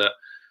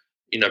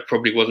that,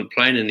 probably wasn't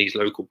playing in these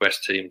local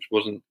best teams,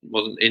 wasn't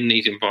in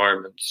these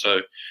environments.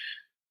 So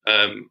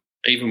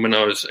even when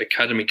I was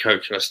academy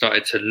coach and I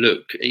started to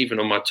look, even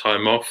on my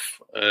time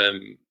off,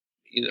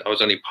 I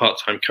was only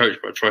part-time coach,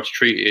 but I tried to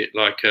treat it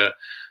like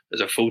as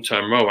a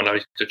full-time role, and I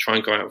used to try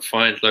and go out and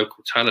find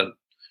local talent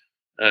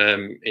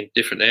in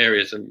different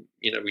areas. And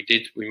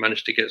we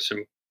managed to get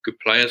some good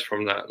players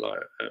from that, like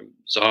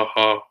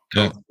Zaha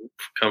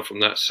come from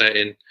that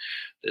setting.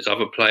 There's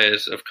other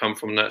players that have come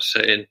from that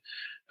setting,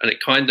 and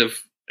it kind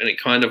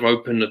of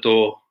opened the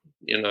door,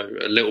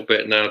 a little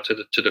bit now to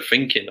the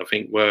thinking. I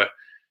think where,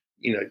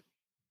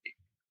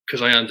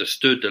 because I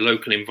understood the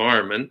local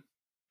environment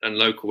and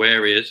local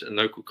areas and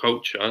local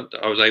culture,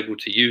 that I was able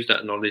to use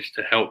that knowledge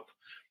to help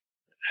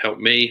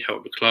me,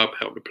 help the club,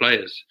 help the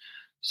players.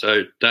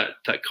 So that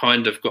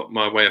kind of got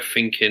my way of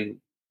thinking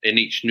in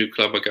each new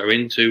club I go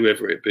into,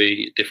 whether it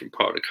be a different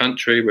part of the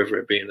country, whether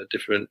it be in a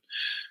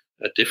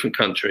different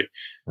country,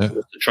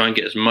 to try and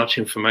get as much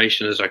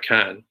information as I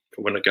can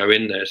for when I go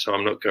in there. So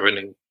I'm not going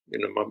in,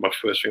 my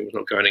first thing was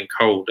not going in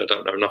cold. I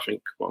don't know nothing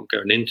what I'm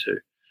going into,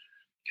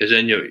 because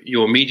then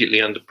you're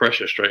immediately under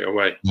pressure straight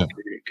away,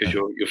 because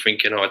you're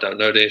thinking, I don't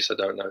know this, I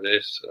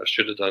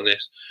should have done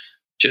this.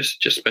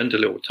 Just spend a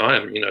little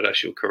time.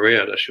 That's your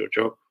career, that's your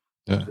job.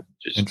 Yeah,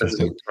 just spend a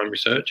little time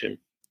researching.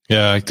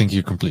 Yeah, I think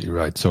you're completely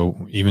right. So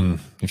even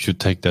if you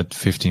take that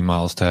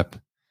 15-mile step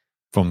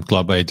from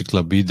club A to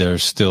club B,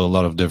 there's still a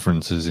lot of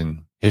differences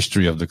in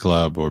history of the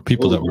club, or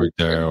people that work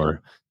there,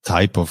 or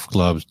type of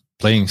clubs,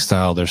 playing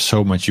style. There's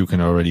so much you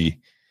can already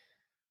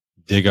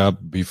dig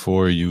up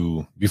before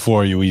you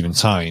even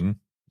sign.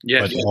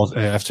 Yeah, but also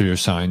after you're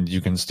signed,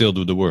 you can still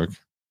do the work.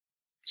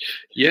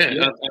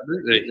 Yeah,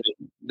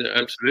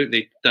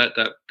 absolutely.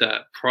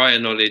 That prior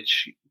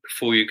knowledge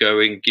before you go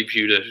in gives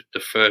you the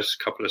first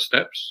couple of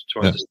steps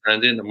to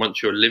understanding, and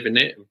once you're living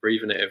it and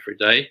breathing it every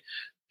day,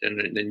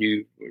 then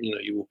you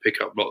will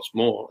pick up lots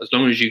more. As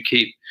long as you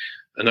keep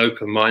an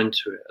open mind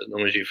to it. As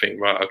long as you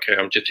think, right, okay,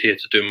 I'm just here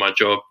to do my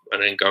job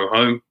and then go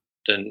home,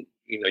 then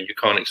you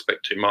can't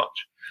expect too much.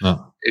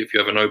 No. If you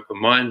have an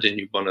open mind and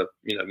you want to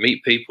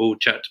meet people,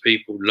 chat to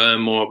people,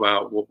 learn more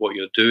about what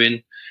you're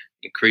doing,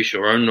 increase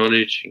your own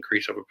knowledge,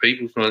 increase other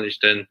people's knowledge,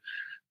 then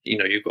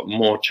you've got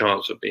more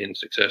chance of being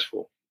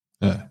successful.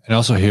 Yeah, and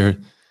also here,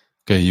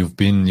 okay,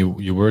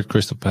 you were at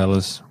Crystal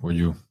Palace where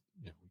you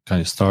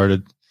kind of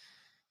started,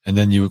 and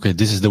then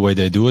this is the way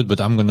they do it, but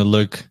I'm going to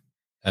look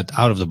at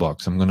out of the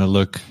box. I'm going to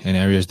look in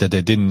areas that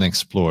they didn't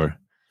explore.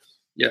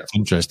 Yeah, it's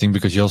interesting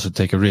because you also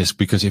take a risk,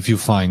 because if you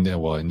find,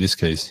 well, in this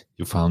case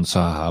you found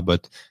Zaha,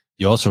 but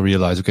you also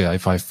realize, okay,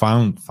 if I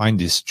find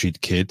this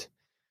street kid,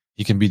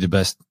 he can be the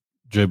best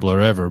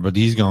dribbler ever, but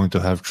he's going to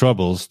have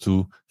troubles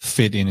to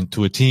fit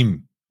into a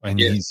team, and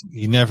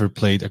he never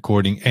played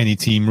according any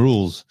team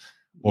rules,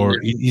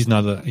 or he's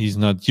not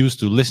used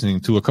to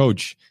listening to a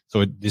coach.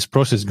 So this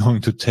process is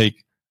going to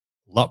take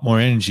a lot more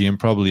energy and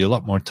probably a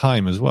lot more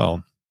time as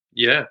well.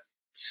 Yeah.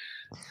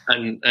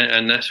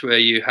 And that's where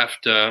you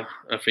have to,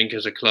 I think,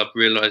 as a club,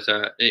 realize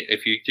that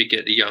if you did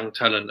get the young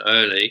talent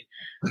early,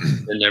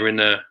 then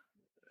they're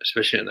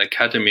especially in the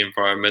academy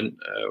environment.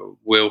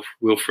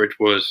 Wilfred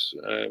was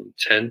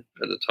 10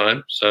 at the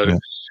time, so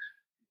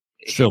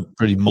still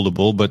pretty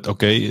moldable. But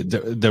okay,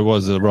 there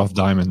was a rough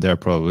diamond there,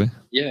 probably.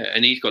 Yeah,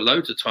 and he's got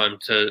loads of time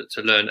to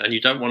learn, and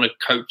you don't want to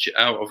coach it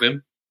out of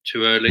him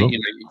too early. Nope.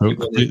 You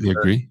completely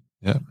agree.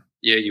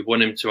 Yeah, you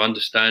want him to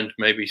understand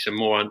maybe some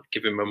more,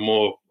 give him a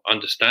more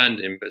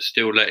understanding, but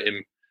still let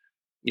him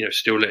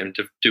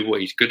do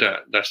what he's good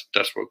at.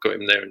 That's what got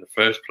him there in the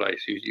first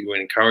place. You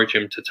encourage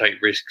him to take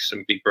risks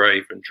and be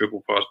brave and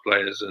dribble past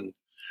players and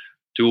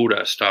do all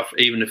that stuff,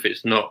 even if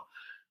it's not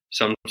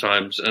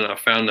sometimes. And I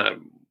found that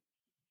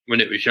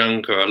when it was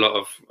younger, a lot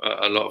of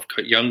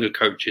younger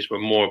coaches were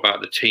more about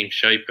the team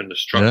shape and the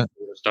structure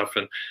and stuff.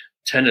 And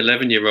 10,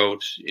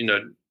 11-year-olds,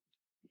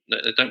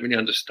 they don't really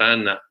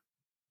understand that.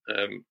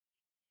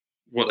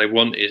 What they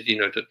want is,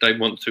 that they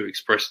want to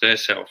express their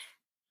self.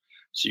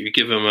 So you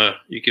give them a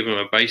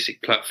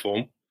basic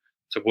platform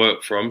to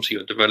work from. So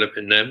you're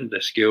developing them,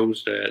 their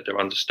skills, their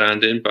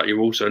understanding, but you're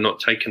also not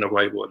taking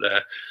away what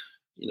their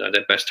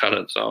best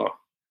talents are.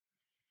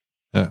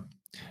 Yeah.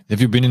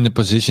 Have you been in the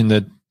position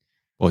that,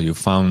 well, you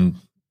found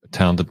a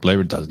talented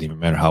player? It doesn't even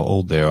matter how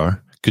old they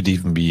are. Could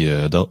even be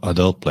an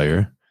adult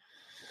player.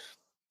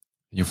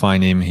 You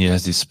find him, he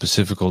has these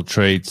specific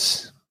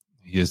traits.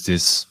 He has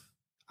this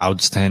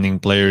outstanding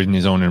player in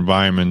his own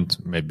environment,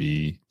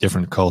 maybe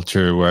different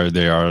culture where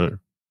they are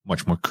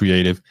much more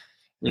creative,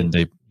 and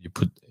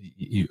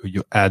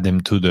you add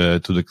them to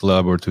the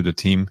club or to the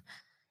team,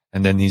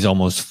 and then he's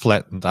almost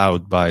flattened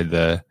out by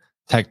the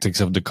tactics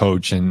of the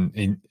coach,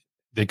 and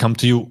they come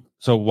to you.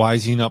 So why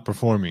is he not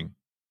performing?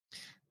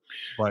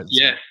 No,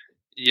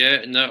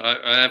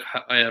 I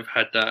have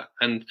had that,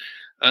 and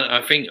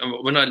I think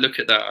when I look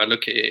at that, I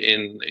look at it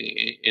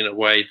in a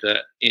way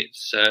that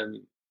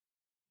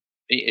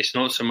it's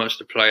not so much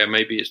the player,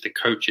 maybe it's the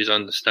coach's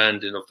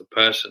understanding of the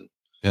person.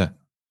 Yeah.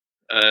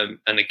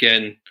 And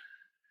again,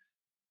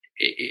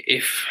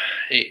 if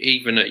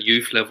even at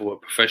youth level or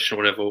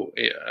professional level,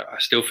 I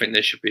still think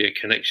there should be a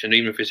connection,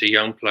 even if it's a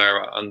young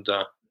player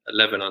under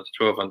 11, under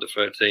 12, under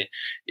 13.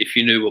 If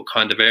you knew what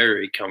kind of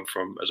area he come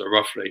from, as a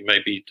roughly,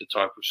 maybe the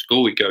type of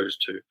school he goes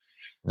to,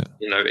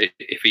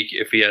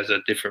 if he has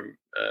a different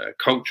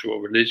culture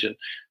or religion,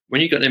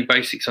 when you got them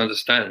basics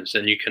understands,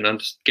 then you can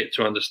get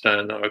to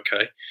understand.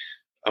 Okay,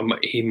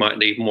 he might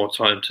need more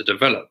time to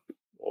develop,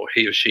 or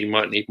he or she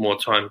might need more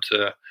time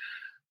to,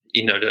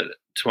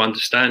 to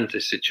understand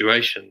this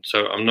situation.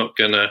 So I'm not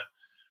gonna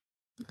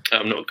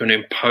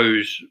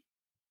impose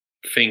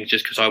things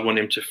just because I want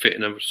him to fit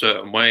in a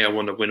certain way. I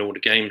want to win all the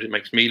games. It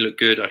makes me look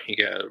good. I can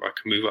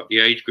move up the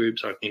age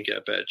groups. I can get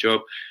a better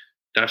job.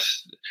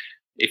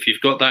 If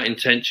you've got that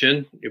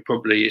intention,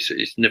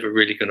 it's never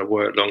really going to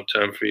work long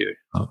term for you,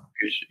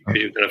 because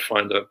you're going to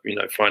find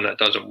that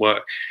doesn't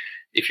work.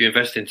 If you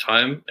invest in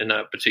time in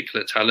that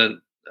particular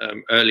talent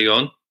early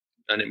on,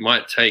 and it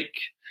might take,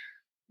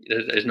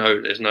 there's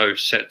no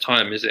set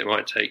time, is it? It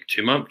might take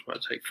 2 months, it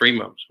might take 3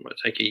 months, it might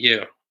take a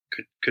year,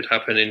 could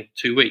happen in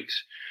 2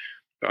 weeks.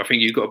 But I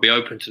think you've got to be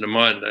open to the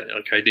mind that,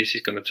 okay, this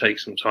is going to take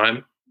some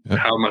time. Yeah.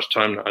 How much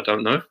time, I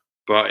don't know,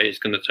 but it's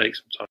going to take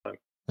some time.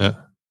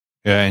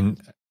 Yeah, and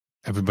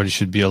everybody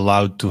should be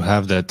allowed to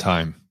have that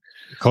time,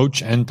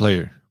 coach and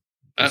player.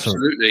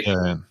 Absolutely.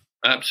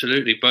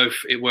 Absolutely.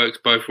 It works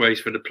both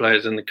ways for the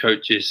players and the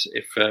coaches.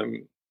 If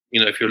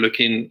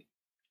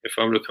if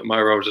I look at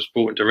my role as a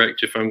sporting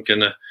director, if I'm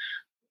going to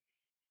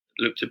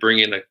look to bring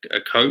in a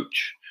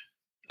coach,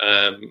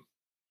 and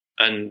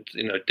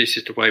this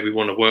is the way we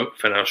want to work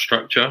within our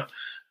structure,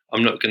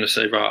 I'm not going to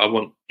say, right, I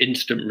want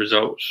instant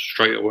results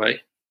straight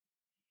away.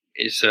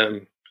 It's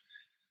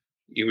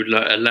you would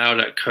allow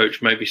that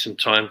coach maybe some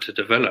time to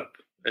develop,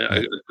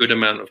 a good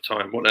amount of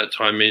time. What that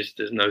time is,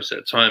 there's no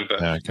set time.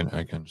 But I can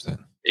understand.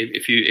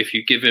 If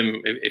you give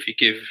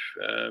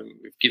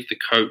the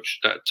coach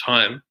that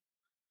time,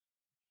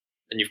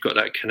 and you've got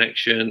that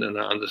connection and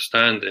that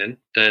understanding,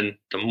 then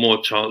the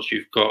more chance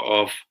you've got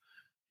of,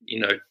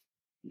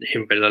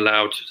 him being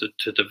allowed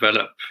to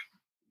develop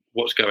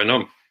what's going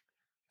on.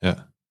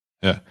 Yeah.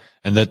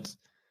 And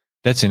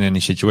that's in any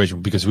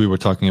situation, because we were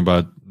talking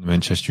about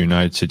Manchester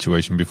United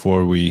situation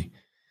before we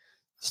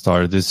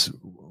started this.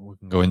 We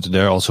can go into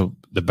there. Also,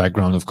 the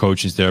background of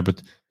coaches there,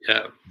 but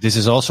this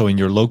is also in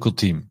your local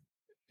team.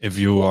 If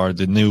you are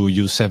the new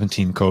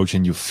U17 coach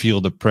and you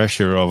feel the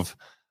pressure of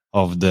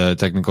the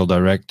technical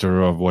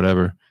director of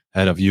whatever,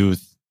 head of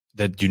youth,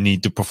 that you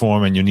need to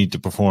perform and you need to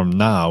perform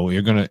now,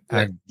 you're going to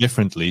act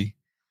differently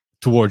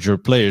towards your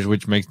players,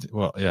 which makes,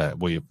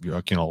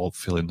 you can all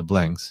fill in the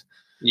blanks.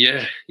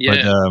 Yeah. But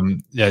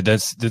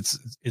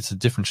it's a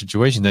different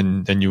situation.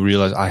 Then you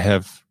realize I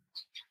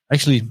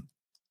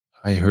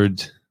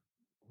heard,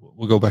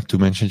 we'll go back to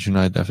Manchester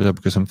United after that,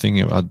 because I'm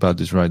thinking about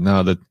this right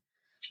now, that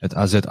at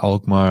AZ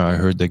Alkmaar, I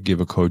heard they give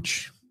a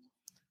coach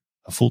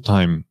a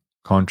full-time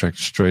contract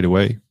straight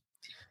away,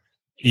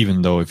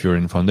 even though if you're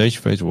in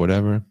foundation phase or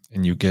whatever,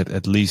 and you get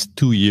at least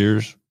 2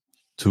 years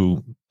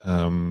to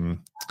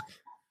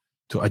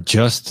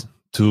adjust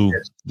to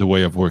the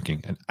way of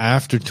working. And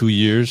after 2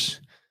 years,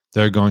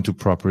 they're going to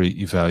properly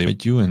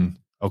evaluate you and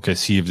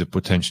see if the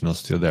potential is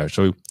still there.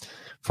 So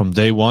from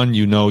day one,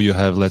 you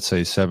have, let's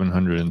say,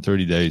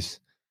 730 days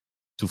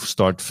to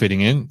start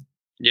fitting in,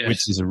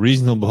 which is a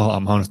reasonable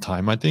amount of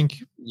time, I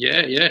think.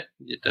 Yeah,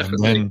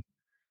 definitely. And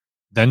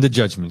then the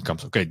judgment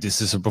comes. Okay,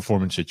 this is a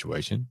performance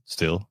situation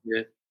still.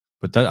 Yeah.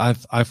 But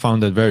that I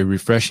found that very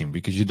refreshing,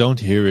 because you don't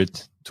hear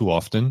it too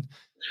often.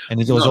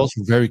 And it was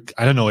also very,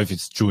 I don't know if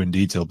it's true in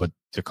detail, but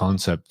the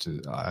concept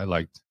I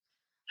liked.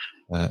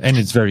 And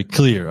it's very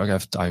clear. I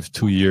have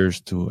 2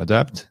 years to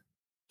adapt,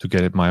 to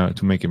get it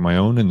to make it my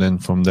own, and then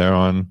from there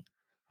on,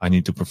 I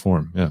need to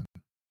perform. Yeah,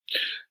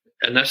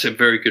 and that's a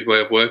very good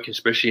way of working,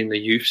 especially in the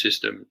youth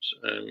systems,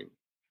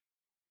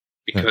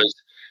 because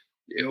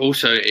it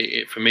also,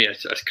 for me,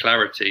 it's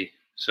clarity.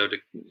 So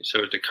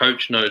the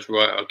coach knows,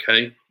 right?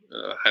 Okay,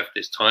 I have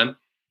this time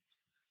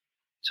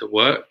to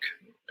work,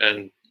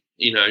 and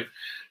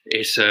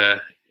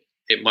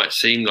it might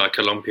seem like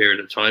a long period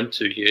of time,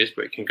 2 years,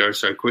 but it can go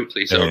so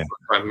quickly. So I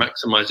try and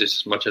maximize this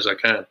as much as I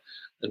can.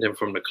 And then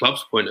from the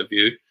club's point of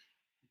view,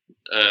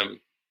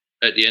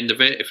 at the end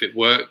of it, if it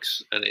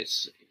works and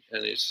it's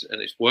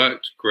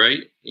worked,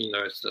 great.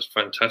 That's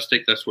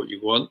fantastic. That's what you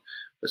want.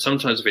 But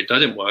sometimes if it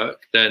doesn't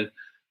work, then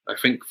I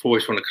think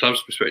always from the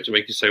club's perspective,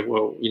 we can say,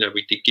 well,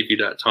 we did give you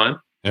that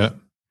time. Yeah.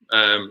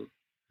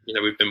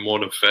 We've been more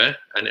than fair,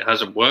 and it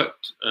hasn't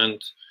worked.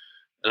 And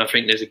I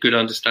think there's a good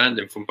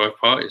understanding from both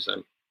parties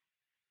then.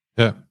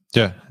 Yeah.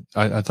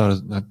 I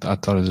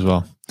thought it as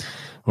well. There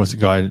was a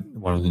guy,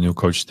 one of the new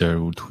coaches there,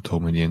 who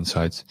told me the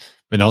insights,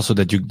 and also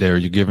that you're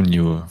given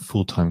you a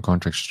full-time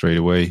contract straight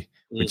away,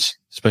 which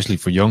especially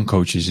for young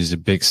coaches is a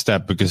big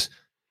step, because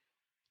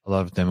a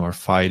lot of them are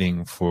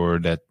fighting for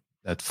that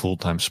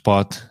full-time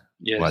spot.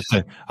 Yes.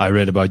 Well, I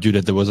read about you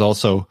that there was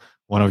also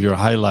one of your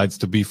highlights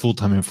to be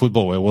full-time in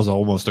football. It was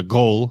almost a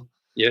goal.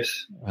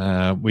 Yes.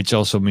 Which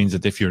also means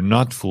that if you're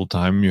not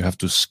full-time, you have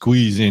to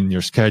squeeze in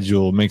your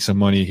schedule, make some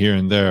money here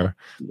and there,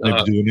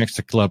 maybe do an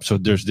extra club. So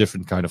there's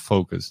different kind of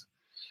focus.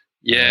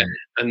 Yeah.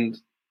 And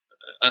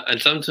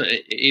sometimes,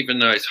 even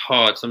though it's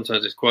hard,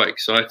 sometimes it's quite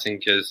exciting,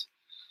 because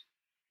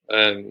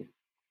even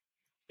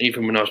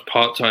when I was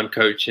part-time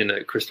coaching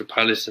at Crystal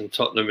Palace and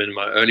Tottenham in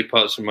my early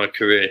parts of my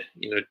career,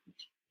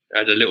 I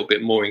had a little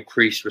bit more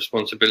increased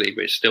responsibility,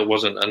 but it still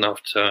wasn't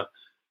enough to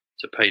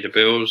pay the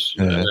bills.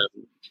 Yeah.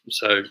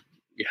 So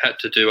you had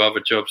to do other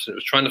jobs, and it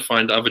was trying to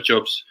find other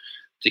jobs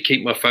to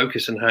keep my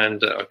focus in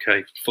hand that,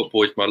 okay,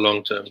 football is my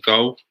long-term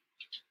goal.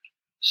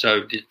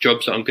 So the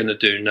jobs that I'm going to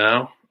do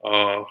now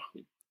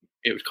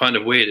it was kind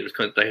of weird. It was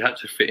they had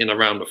to fit in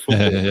around the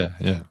football.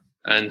 Yeah.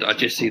 And I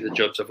just see the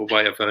jobs as a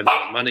way of earning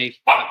money,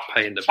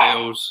 paying the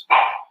bills,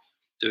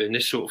 doing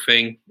this sort of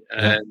thing.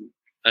 And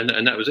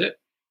that was it.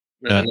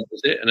 And that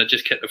was it. And I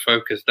just kept the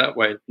focus that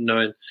way,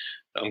 knowing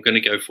that I'm going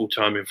to go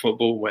full-time in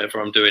football. Whatever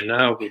I'm doing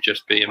now will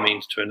just be a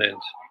means to an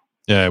end.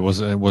 Yeah, it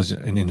was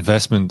an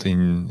investment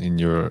in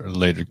your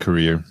later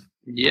career.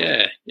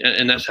 Yeah,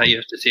 and that's how you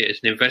have to see it.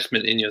 It's an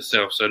investment in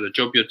yourself. So the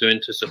job you're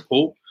doing to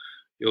support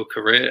your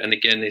career, and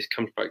again, this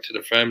comes back to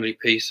the family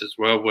piece as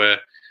well, where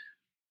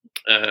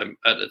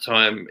at the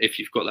time, if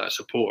you've got that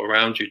support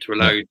around you to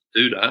allow you to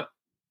do that,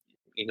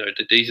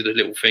 these are the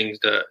little things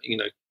that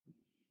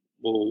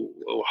will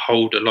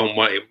hold a long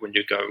way when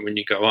you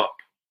go up.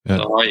 Yeah.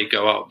 The higher you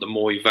go up, the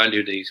more you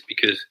value these,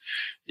 because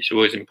it's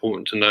always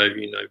important to know,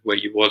 where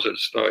you was at the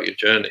start of your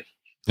journey.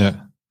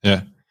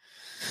 Yeah.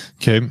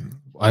 Okay,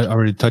 I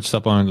already touched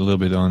up on it a little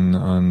bit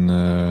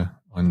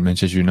on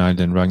Manchester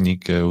United and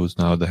Rangnick, who's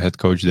now the head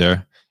coach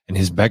there, and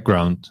his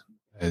background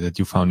that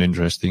you found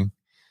interesting.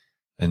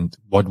 And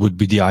what would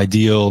be the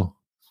ideal?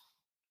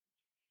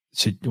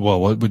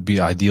 What would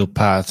be ideal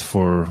path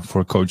for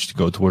a coach to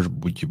go towards?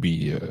 Would you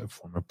be a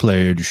former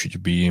player? Should you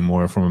be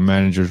more from a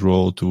manager's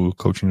role to a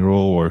coaching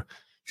role, or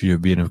should you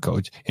be in a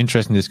coach?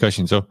 Interesting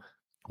discussion. So,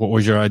 what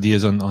was your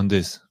ideas on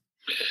this?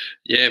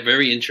 Yeah,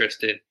 very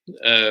interesting.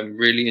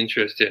 Really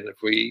interesting.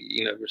 If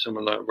we, with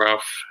someone like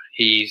Ralph,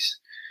 his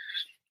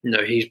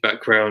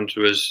background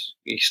was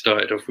he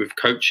started off with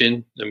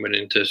coaching and went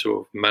into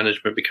sort of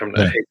management, becoming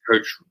a head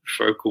coach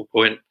focal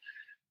point.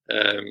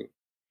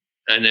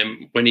 And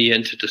then when he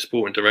entered the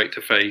sporting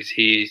director phase,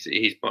 his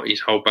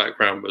whole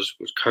background was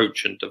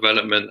coach and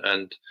development,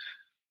 and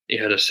he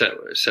had a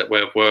set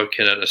way of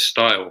working and a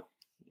style.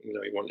 He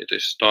wanted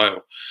this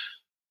style.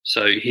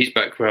 So his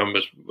background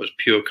was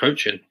pure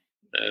coaching,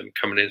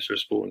 coming into a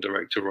sporting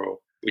director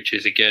role, which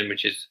is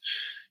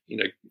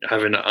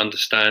having an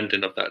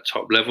understanding of that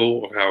top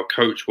level of how a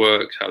coach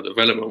works, how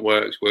development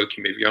works,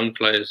 working with young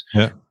players.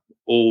 Yeah.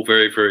 All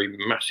very, very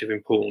massive,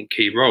 important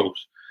key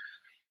roles.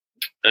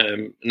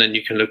 And then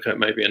you can look at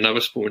maybe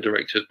another sporting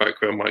director's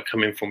background might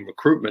come in from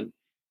recruitment.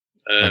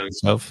 Like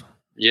myself?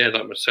 Yeah,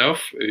 like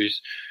myself,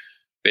 who's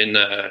been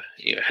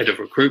head of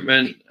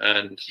recruitment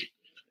and,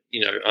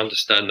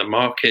 understand the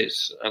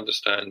markets,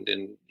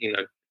 understanding,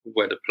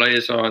 where the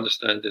players are,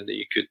 understanding that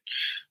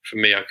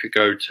I could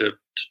go to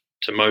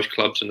most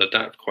clubs and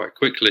adapt quite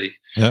quickly.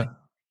 Yeah.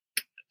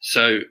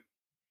 So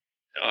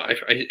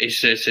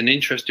it's an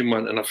interesting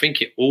one, and I think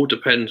it all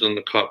depends on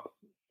the club.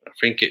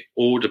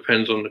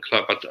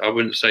 I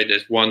wouldn't say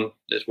there's one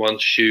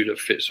shoe that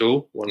fits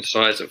all, one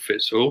size that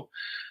fits all.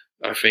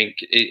 I think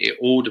it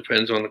all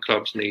depends on the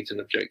club's needs and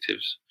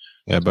objectives.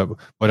 Yeah, but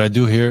what I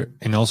do hear,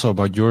 and also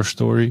about your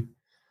story,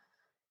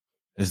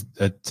 is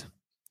that,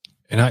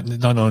 and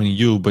not only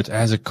you, but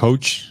as a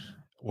coach,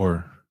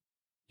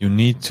 you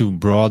need to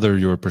broaden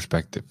your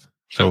perspective.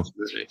 So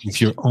Absolutely.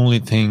 If you only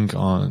think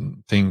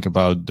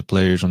about the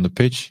players on the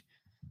pitch,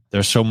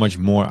 there's so much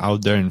more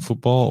out there in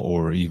football,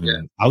 or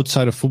even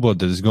outside of football,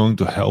 that is going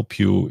to help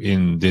you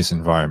in this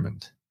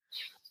environment.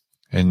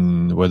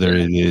 And whether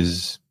it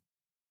is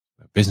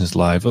business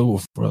life,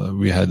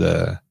 we had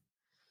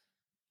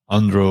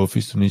Andro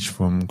Vistunic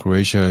from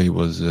Croatia. He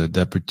was a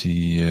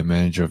deputy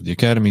manager of the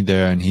academy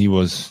there, and he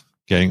was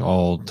getting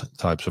all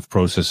types of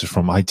processes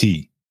from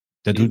IT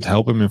that would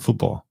help him in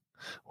football.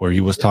 Or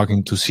he was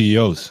talking to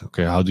CEOs.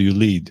 Okay, how do you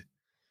lead?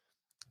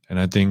 And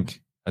I think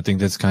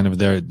that's kind of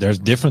there. There's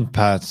different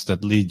paths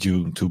that lead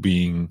you to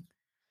being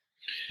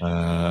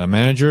a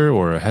manager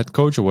or a head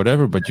coach or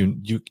whatever. But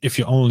you if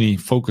you only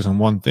focus on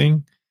one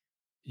thing,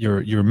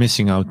 you're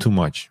missing out too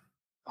much.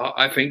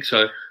 I think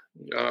so.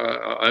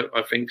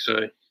 I think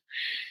so.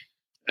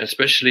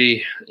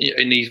 Especially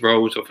in these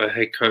roles of a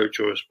head coach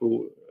or a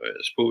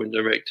sporting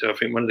director, I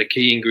think one of the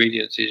key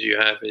ingredients you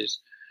have is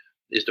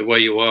the way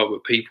you are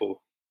with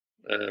people.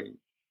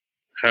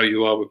 How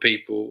you are with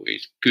people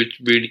is good.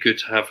 Really good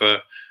to have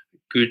a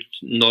good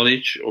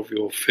knowledge of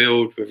your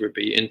field, whether it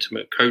be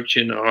intimate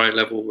coaching, a high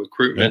level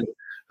recruitment,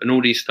 and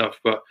all these stuff.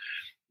 But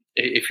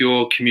if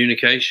your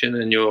communication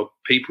and your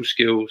people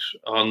skills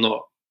are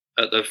not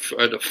at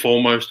the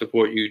foremost of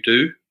what you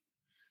do,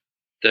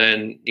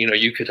 then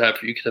you could have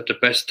the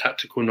best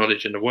tactical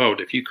knowledge in the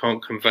world. If you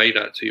can't convey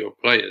that to your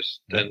players,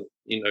 then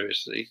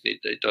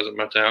it doesn't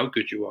matter how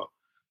good you are.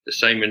 The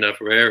same in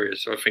other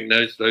areas. So I think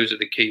those are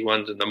the key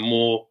ones, and the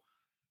more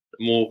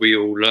we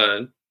all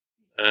learn,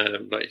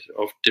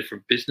 of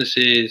different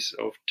businesses,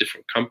 of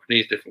different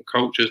companies, different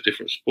cultures,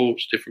 different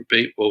sports, different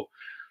people.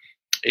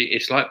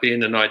 It's like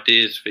being an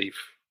ideas thief.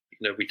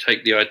 We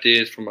take the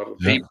ideas from other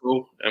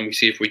people and we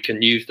see if we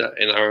can use that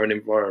in our own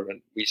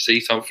environment. We see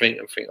something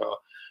and think,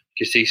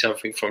 you can see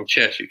something from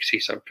chess, you can see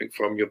something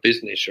from your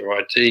business or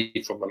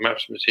IT, from a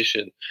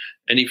mathematician,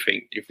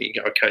 anything. You think,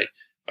 okay,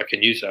 I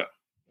can use that.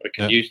 I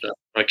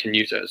can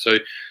use that. So,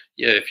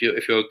 if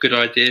you're a good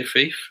idea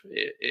thief,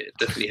 it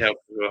definitely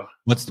helps as well.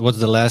 What's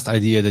the last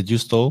idea that you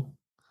stole?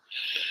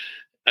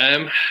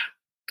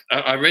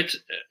 I read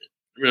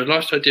the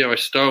last idea I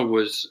stole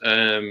was,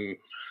 I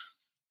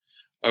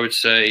would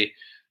say,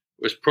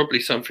 was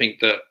probably something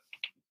that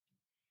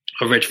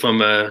I read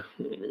from a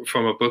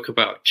book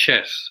about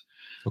chess.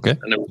 Okay,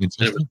 and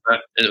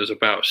it was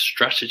about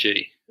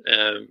strategy,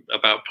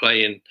 about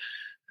playing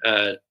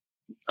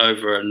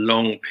over a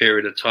long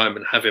period of time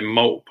and having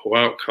multiple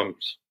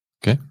outcomes.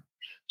 Okay.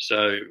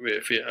 So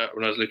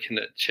when I was looking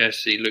at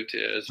chess, he looked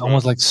at it as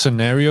almost like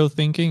scenario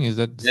thinking. Is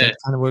that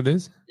kind of what it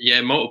is?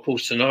 Yeah, multiple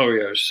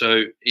scenarios.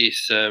 So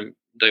it's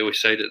they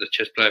always say that the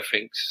chess player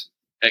thinks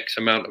X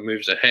amount of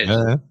moves ahead.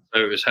 Yeah.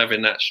 So it was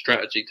having that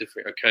strategy to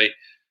think, okay,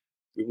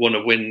 we want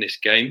to win this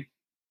game,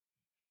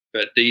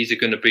 but these are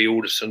going to be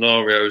all the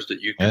scenarios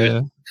that you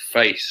could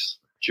face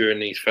during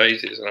these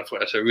phases. And I thought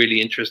that's a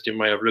really interesting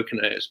way of looking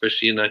at it,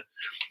 especially in a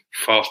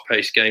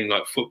fast-paced game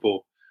like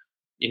football.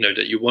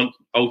 That you want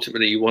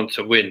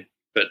to win,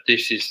 but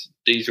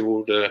these are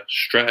all the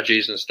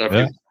strategies and stuff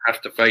you have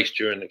to face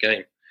during the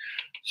game.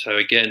 So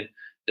again,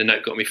 then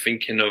that got me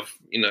thinking of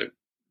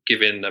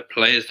giving the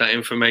players that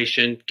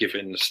information,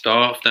 giving the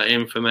staff that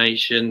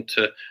information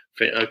to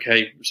think,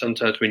 okay,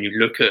 sometimes when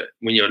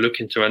you're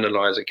looking to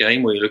analyze a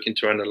game or you're looking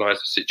to analyze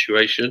a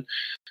situation,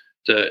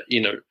 that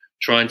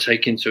try and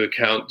take into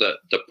account that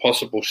the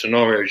possible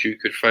scenarios you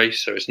could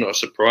face, so it's not a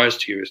surprise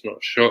to you, it's not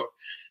a shock.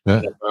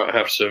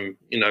 Have some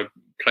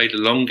play the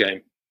long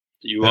game.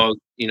 You are,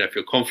 if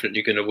you're confident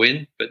you're going to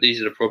win, but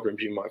these are the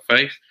problems you might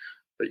face.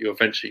 But you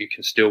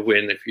can still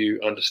win if you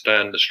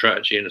understand the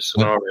strategy and the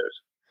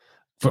scenarios.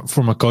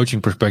 From a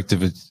coaching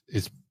perspective,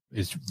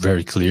 it's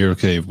very clear.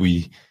 Okay, if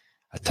we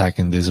attack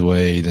in this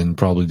way, then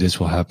probably this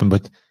will happen.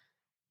 But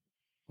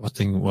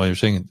while you're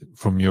saying it,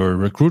 from your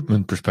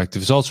recruitment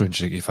perspective, it's also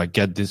interesting. If I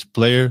get this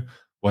player,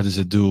 what does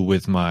it do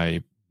with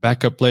my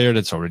backup player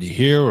that's already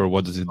here, or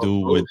what does it do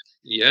with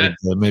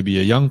maybe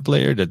a young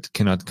player that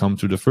cannot come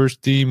to the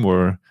first team,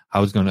 or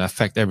how it's going to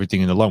affect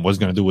everything in the long? What's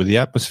going to do with the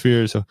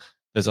atmosphere? So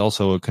there's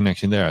also a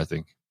connection there, I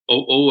think.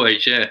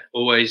 Always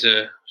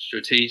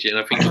strategic. And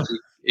I think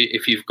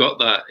if you've got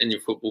that in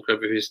your football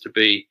club, it is to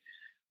be.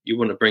 You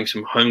want to bring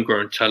some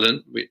homegrown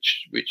talent,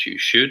 which you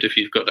should. If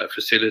you've got that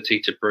facility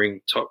to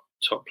bring top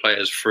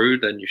players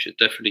through, then you should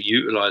definitely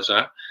utilize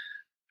that.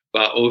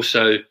 But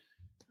also,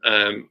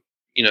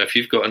 if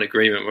you've got an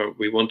agreement where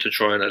we want to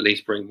try and at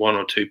least bring one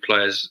or two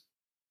players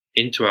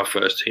into our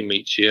first team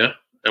each year,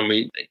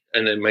 and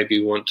then maybe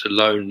we want to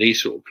loan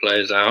these sort of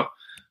players out,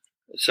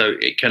 so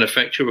it can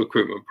affect your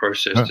recruitment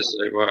process to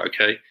say, right,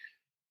 okay,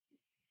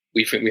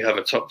 we think we have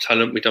a top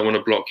talent, we don't want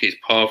to block his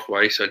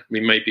pathway, so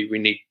we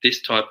need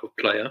this type of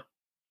player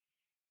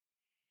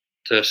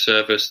to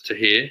serve us to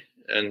here,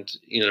 and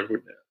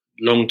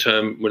long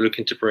term we're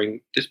looking to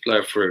bring this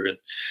player through. And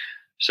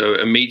so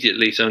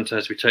immediately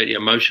sometimes we take the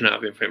emotion out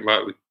of it and think,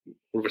 right,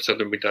 all of a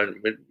sudden we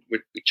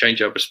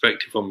change our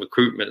perspective on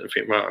recruitment and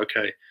think, right,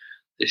 okay,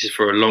 this is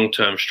for a long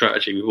term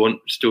strategy. We want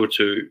still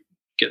to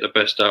get the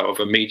best out of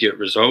immediate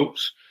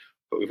results,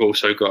 but we've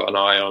also got an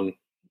eye on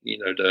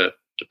the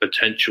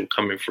potential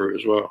coming through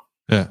as well.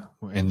 Yeah,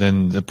 and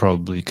then that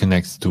probably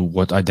connects to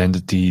what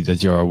identity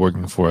that you are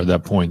working for at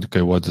that point.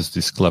 Okay, what does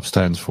this club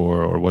stand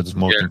for, or what is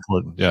most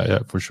important? Yeah,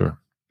 for sure.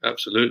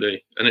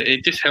 Absolutely, and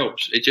it just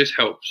helps. It just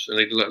helps, and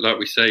like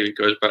we say, it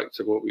goes back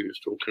to what we was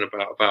talking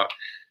about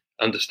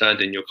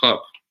understanding your club.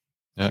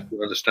 Yeah,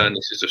 you understand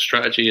this is a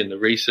strategy and the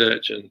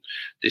research, and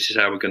this is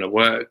how we're going to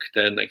work.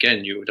 Then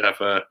again, you would have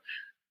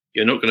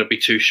you're not going to be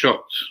too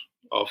shocked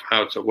of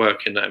how to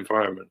work in that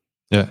environment.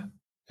 Yeah.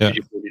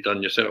 You've already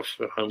done yourself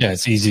at home. Yeah,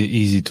 it's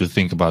easy to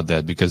think about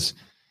that, because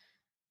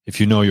if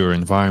you know your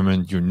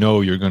environment, you're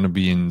going to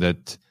be in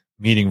that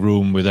meeting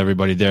room with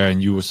everybody there,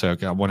 and you will say,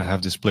 okay, I want to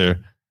have this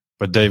player.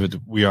 But David,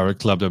 we are a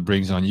club that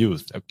brings on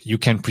youth. You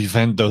can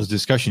prevent those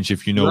discussions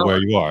if you know where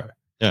you are.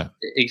 Yeah,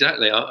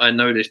 exactly. I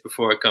know this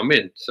before I come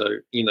in, so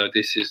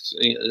this is.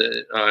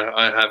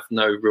 I have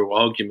no real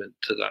argument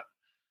to that.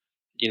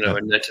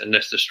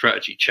 Unless the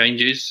strategy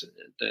changes,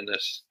 then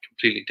that's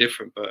completely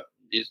different. But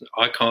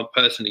I can't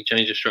personally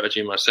change the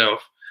strategy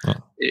myself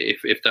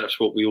if that's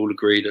what we all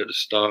agreed at the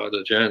start of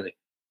the journey.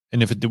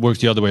 And if it works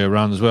the other way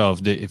around as well,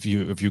 if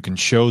you can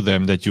show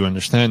them that you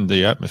understand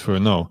the atmosphere,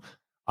 no,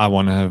 I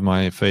want to have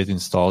my faith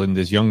installed in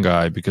this young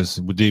guy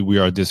because we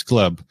are this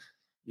club.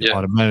 You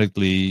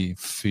automatically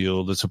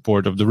feel the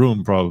support of the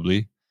room,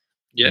 probably.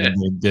 Yeah,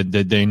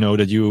 that they know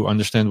that you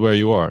understand where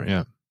you are.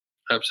 Yeah,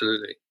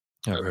 absolutely.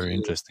 Yeah, very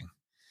interesting.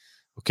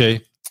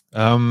 Okay,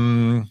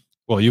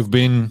 well, you've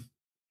been.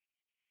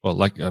 Well,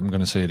 like I'm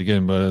going to say it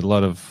again, but a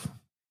lot of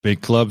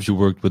big clubs. You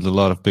worked with a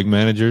lot of big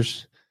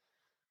managers.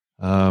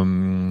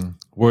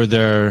 Were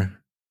there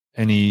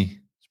any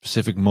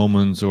specific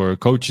moments or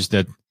coaches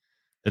that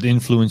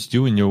influenced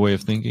you in your way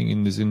of thinking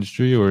in this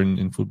industry or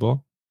in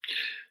football?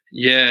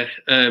 Yeah,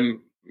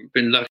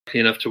 been lucky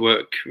enough to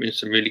work in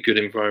some really good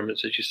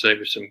environments, as you say,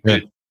 with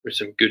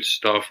some good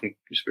staff and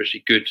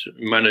especially good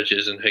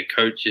managers and head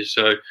coaches.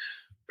 So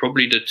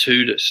probably the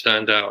two that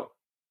stand out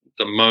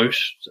the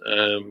most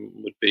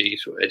would be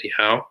sort of Eddie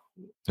Howe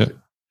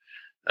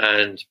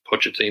and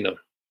Pochettino.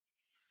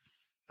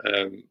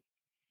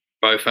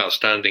 Both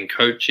outstanding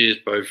coaches,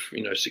 both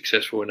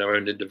successful in their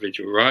own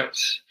individual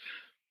rights.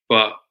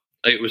 But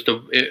it was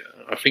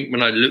I think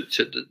when I looked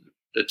at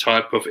the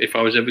type of, if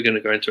I was ever going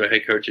to go into a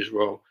head coach's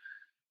role,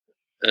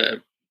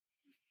 the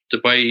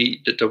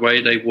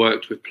way they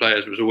worked with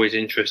players was always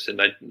interesting.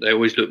 They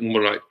always looked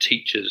more like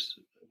teachers,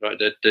 right?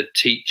 They're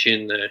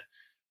teaching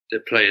their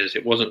players.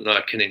 It wasn't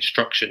like an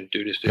instruction,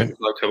 do this. It was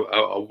like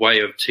a way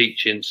of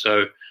teaching.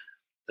 So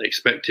they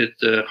expected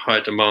the high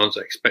demands.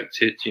 They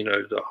expected,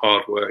 the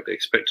hard work. They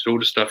expected all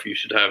the stuff you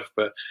should have.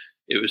 But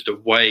it was the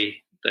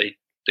way the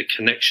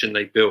connection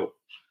they built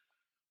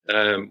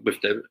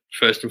with their,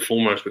 first and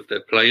foremost, with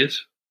their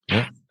players.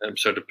 Yeah.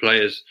 So the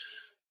players,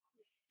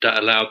 that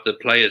allowed the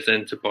players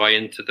then to buy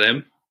into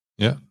them.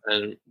 Yeah.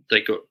 And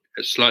they got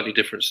slightly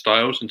different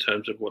styles in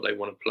terms of what they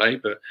want to play,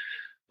 but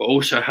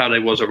also how they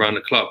was around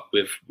the club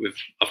with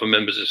other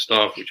members of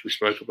staff, which we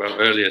spoke about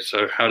earlier.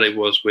 So how they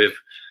was with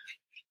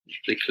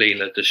the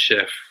cleaner, the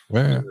chef,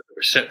 the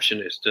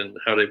receptionist, and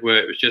how they were.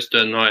 It was just they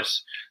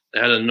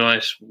had a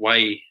nice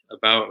way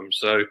about them.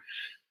 So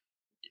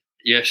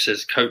yes,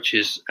 as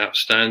coaches,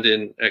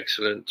 outstanding,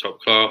 excellent, top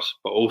class,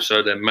 but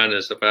also their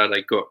manners of how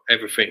they got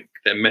everything,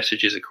 their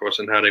messages across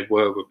and how they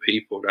were with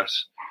people. I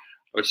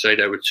would say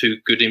they were two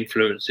good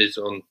influences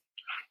on,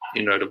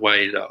 the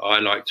way that I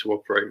like to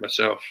operate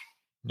myself.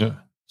 Yeah.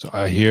 So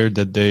I hear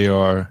that they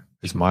are,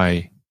 is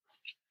my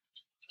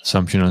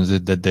assumption on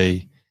it that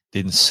they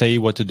didn't say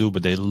what to do,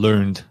 but they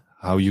learned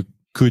how you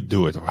could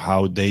do it or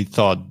how they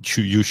thought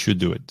you should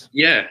do it.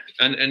 Yeah,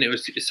 and it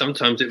was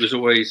sometimes it was a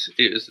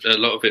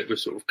lot of it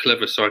was sort of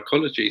clever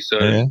psychology. So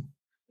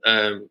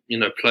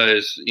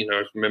players,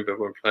 I remember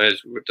when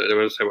players they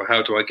would say, "Well,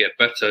 how do I get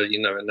better?"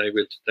 And they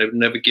would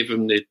never give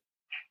them the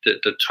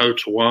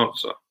total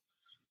answer.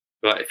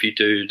 But if you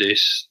do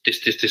this,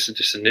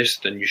 and this,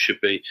 then you should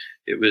be.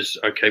 It was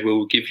okay.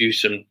 We'll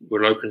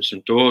open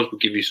some doors. We'll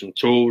give you some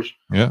tools.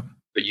 Yeah.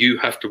 But you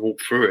have to walk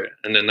through it,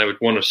 and then they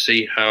would want to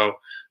see how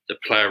the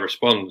player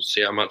responds,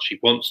 see how much he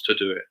wants to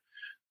do it.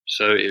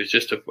 So it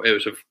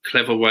was a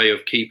clever way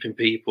of keeping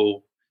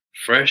people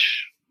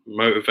fresh,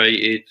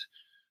 motivated,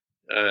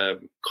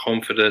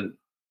 confident,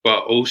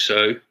 but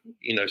also,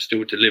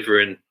 still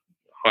delivering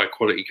high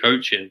quality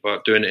coaching,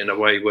 but doing it in a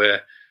way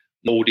where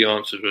all the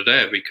answers were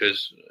there.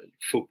 Because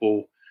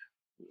football,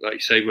 like you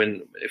say,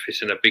 if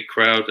it's in a big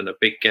crowd and a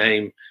big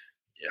game,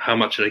 how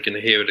much are they going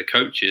to hear of the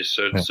coaches?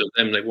 So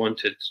them, they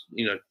wanted,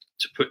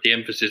 to put the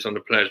emphasis on the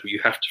players, but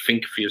you have to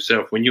think for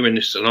yourself. When you're in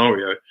this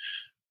scenario,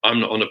 I'm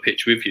not on a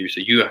pitch with you,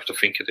 so you have to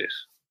think of this.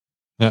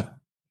 Yeah.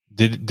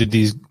 Did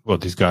these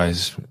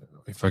guys,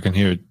 if I can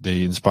hear it,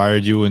 they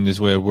inspired you in this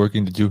way of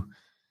working? Did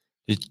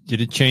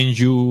it change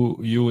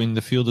you in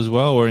the field as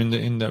well, or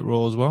in that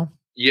role as well?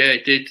 Yeah,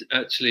 it did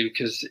actually,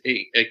 because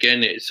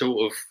it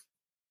sort of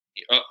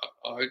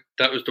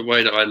that was the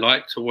way that I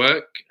liked to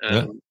work,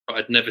 but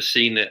I'd never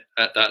seen it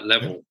at that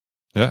level.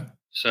 Yeah.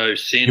 So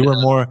you were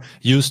more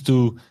used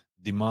to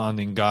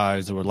demanding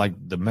guys that were like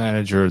the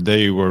manager;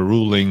 they were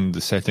ruling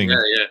the setting.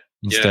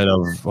 Instead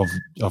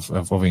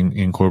of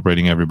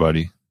incorporating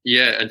everybody.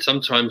 Yeah, and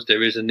sometimes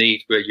there is a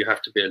need where you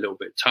have to be a little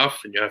bit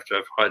tough and you have to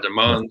have high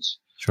demands.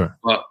 Sure.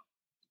 But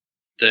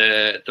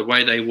the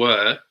way they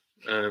were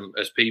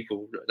as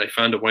people, they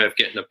found a way of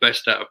getting the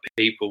best out of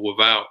people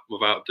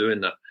without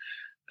doing that.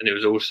 And it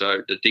was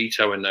also the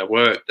detail in their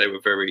work. They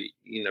were very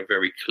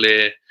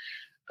clear,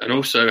 and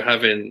also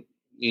having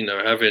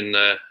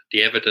the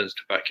evidence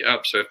to back it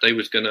up. So if they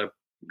was going to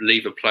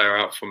leave a player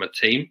out from a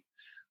team,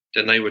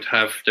 then they would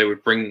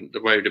bring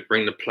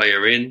the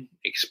player in,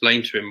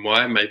 explain to him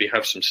why, maybe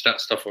have some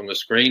stat stuff on the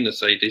screen and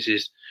say, this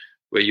is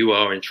where you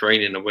are in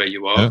training and where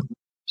you are. Yeah.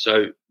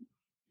 So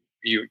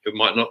you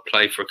might not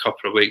play for a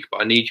couple of weeks,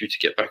 but I need you to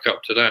get back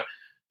up to that.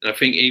 And I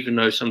think even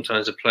though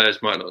sometimes the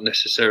players might not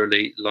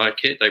necessarily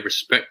like it, they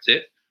respect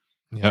it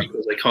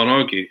because they can't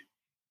argue.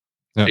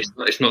 Yeah.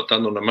 It's not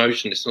done on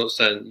emotion. It's not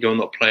saying you're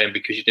not playing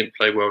because you didn't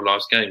play well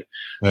last game.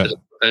 Yeah.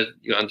 As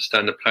you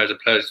understand the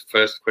players'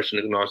 first question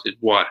they're going to ask is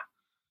why.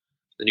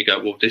 Then you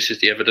go, well, this is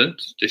the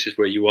evidence. This is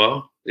where you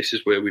are. This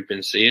is where we've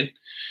been seeing.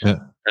 Yeah.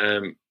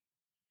 And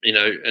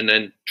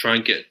then try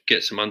and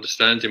get some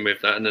understanding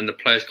with that. And then the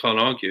players can't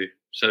argue.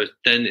 So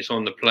then it's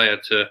on the player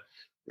to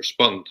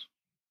respond.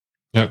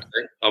 Yeah.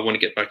 Okay, I want to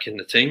get back in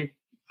the team.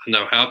 I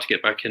know how to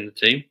get back in the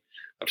team.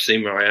 I've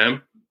seen where I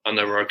am. I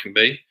know where I can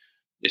be.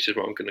 This is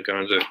what I'm going to go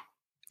and do.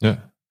 Yeah.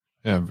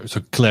 Yeah.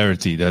 So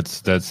clarity,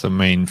 that's a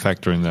main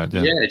factor in that.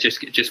 Yeah. Yeah.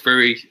 Just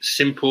very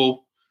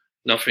simple.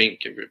 Nothing,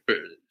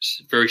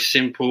 very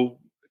simple,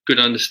 good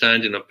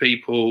understanding of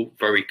people,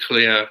 very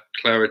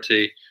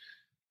clarity,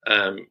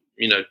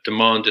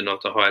 demanding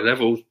of the high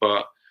levels,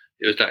 but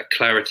it was that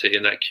clarity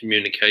and that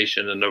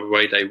communication and the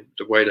way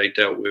they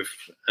dealt with,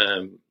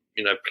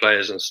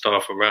 players and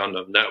staff around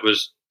them. That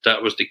was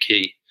the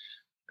key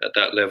at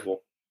that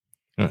level.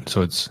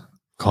 So it's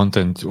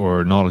content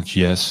or knowledge,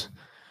 yes,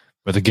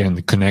 but again,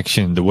 the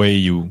connection, the way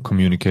you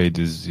communicate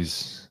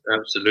is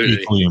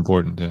absolutely equally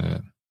important.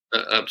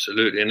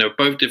 Absolutely, and they're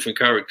both different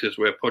characters.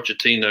 Where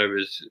Pochettino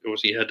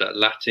he had that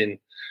Latin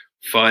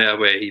fire,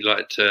 where he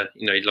liked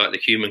the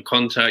human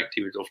contact.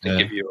 He would often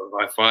give you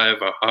a high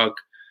five, a hug,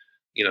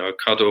 a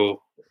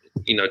cuddle,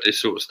 this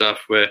sort of stuff.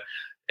 Where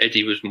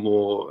Eddie was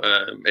more,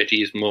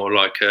 Eddie is more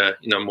like a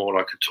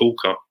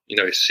talker. He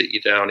sit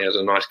you down. He has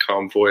a nice,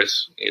 calm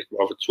voice. He'd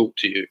rather talk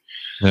to you.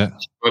 Yeah,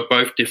 so we're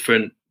both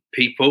different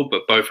people,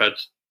 but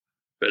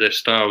their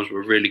styles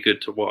were really good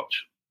to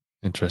watch.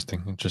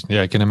 Interesting.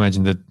 Yeah, I can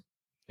imagine that.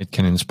 It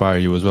can inspire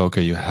you as well.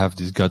 Okay, you have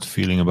this gut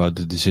feeling about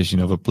the decision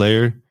of a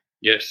player.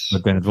 Yes.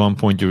 But then at one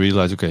point you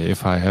realize, okay,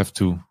 if I have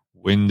to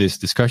win this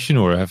discussion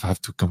or I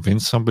have to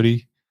convince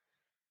somebody,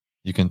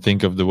 you can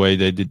think of the way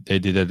they did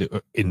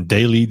that in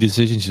daily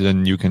decisions.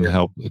 Then you can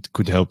help. It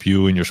could help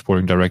you in your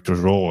sporting director's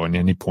role or in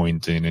any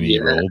point in any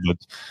role.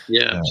 But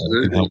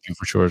absolutely, it can help you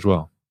for sure as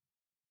well.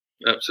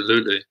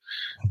 Absolutely.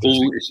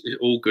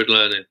 All good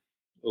learning.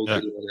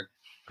 Good learning.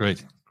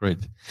 Great.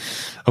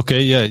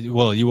 Okay, yeah.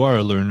 Well, you are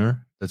a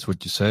learner. That's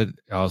what you said.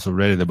 I also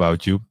read it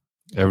about you.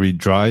 Every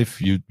drive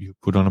you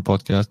put on a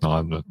podcast. No,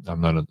 I'm not.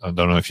 I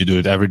don't know if you do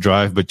it every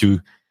drive, but you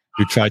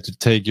try to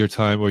take your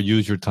time or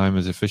use your time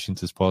as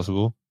efficient as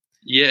possible.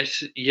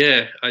 Yes,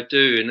 yeah, I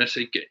do, and that's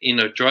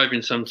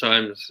driving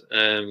sometimes.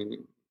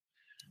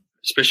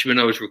 Especially when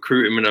I was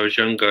recruiting when I was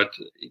younger,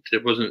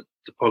 there wasn't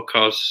the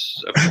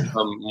podcasts have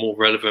become more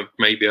relevant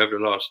maybe over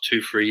the last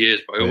 2-3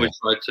 years. But I always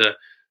tried to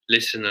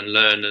listen and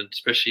learn, and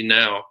especially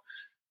now.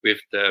 with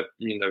the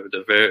with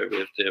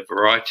the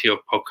variety of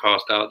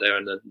podcasts out there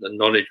and the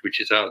knowledge which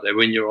is out there.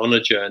 When you're on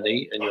a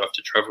journey and you have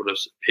to travel a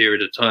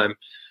period of time,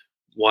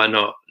 why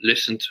not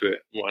listen to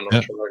it? Why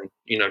not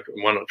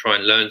why not try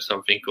and learn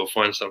something or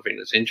find something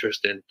that's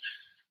interesting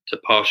to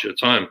pass your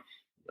time?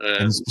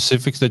 And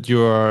specifics that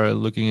you are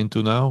looking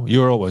into now?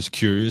 You're always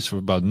curious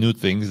about new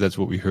things. That's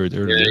what we heard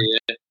earlier.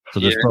 So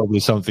there's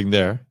probably something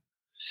there.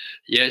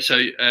 Yeah. So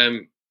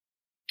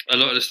a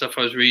lot of the stuff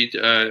I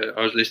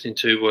was listening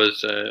to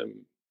was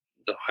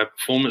the High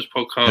Performance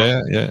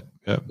podcast. Yeah.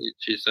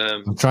 Which is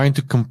I'm trying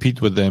to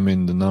compete with them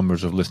in the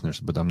numbers of listeners,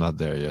 but I'm not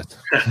there yet.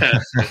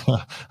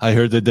 I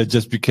heard that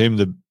just became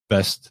the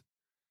best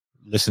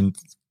listened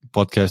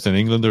podcast in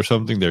England or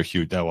something. They're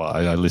huge.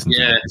 I listened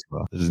to that as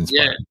well. This is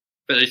inspiring. Yeah.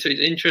 But it's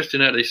interesting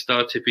how they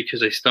started,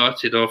 because they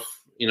started off,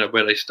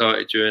 where they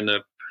started during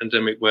the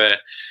pandemic, where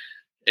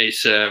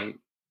it's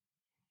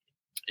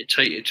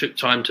it took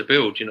time to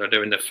build.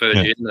 They're in their third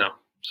year now,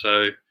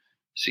 so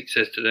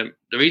success to them.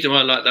 The reason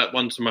why I like that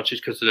one so much is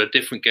because of the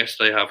different guests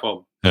they have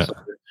on. Yeah. So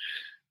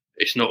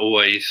it's not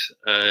always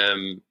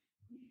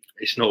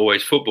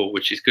football,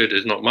 which is good.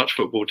 There's not much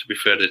football, to be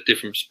fair. There's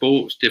different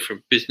sports,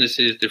 different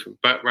businesses,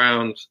 different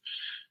backgrounds.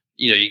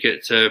 You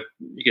get to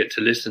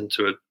listen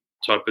to a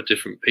type of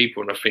different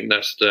people, and I think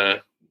that's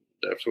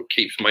what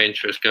keeps my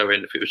interest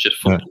going. If it was just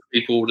football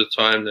people all the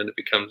time, then it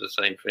becomes the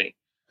same thing.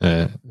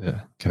 Yeah,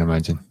 can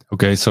imagine.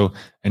 Okay, so,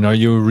 and are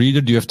you a reader?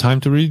 Do you have time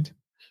to read?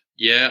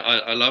 Yeah,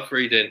 I love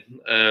reading.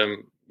 I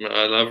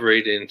love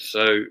reading.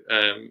 So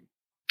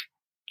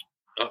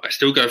I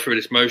still go through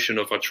this motion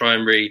of I try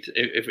and read,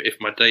 if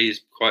my day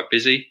is quite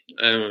busy,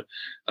 I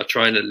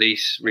try and at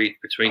least read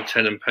between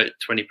 10 and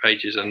 20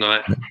 pages a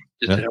night,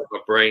 just to help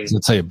my brain.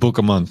 Let's say a book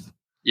a month.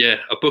 Yeah,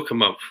 a book a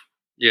month.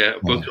 Yeah, a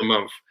book a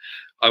month.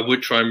 I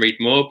would try and read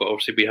more, but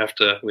obviously we have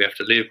to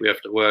live, we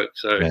have to work.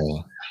 So,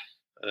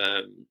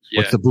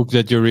 What's the book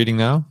that you're reading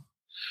now?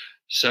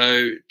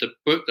 So the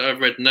book that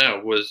I've read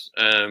now was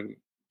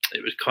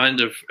it was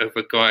kind of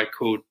a guy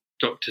called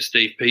Dr.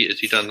 Steve Peters.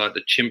 He done like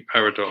the chimp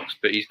paradox,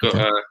 but he's got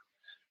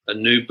a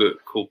new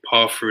book called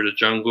Path Through the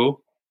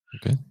Jungle.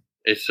 Okay.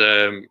 It's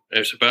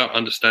about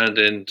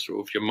understanding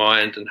sort of your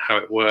mind and how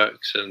it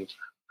works, and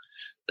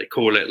they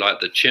call it like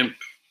the chimp,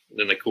 and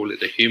then they call it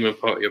the human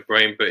part of your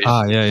brain. But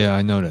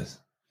I know this.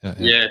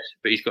 Yeah,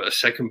 but he's got a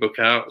second book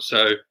out,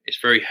 so it's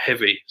very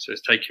heavy. So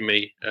it's taking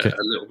me a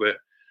little bit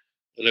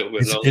longer.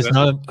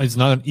 It's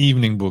not an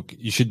evening book.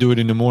 You should do it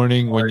in the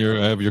morning when you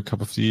have your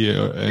cup of tea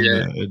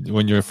and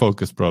when you're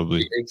focused,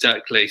 probably.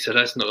 Exactly. So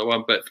that's not the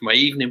one. But for my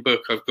evening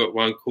book, I've got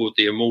one called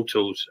The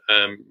Immortals,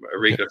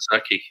 Arrigo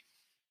Sacchi.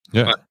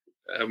 Yeah.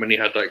 When he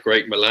had that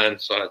great Milan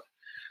side.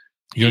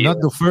 You're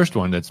not the first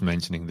one that's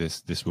mentioning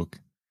this book.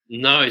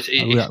 No,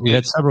 we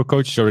had several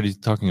coaches already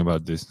talking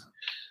about this.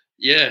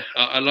 Yeah,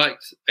 I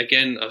liked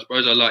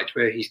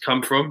where he's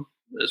come from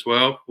as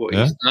well, what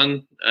he's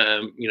done.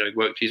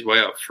 Worked his way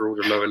up through all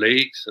the lower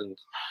leagues, and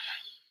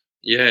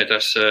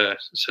that's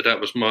so that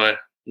was my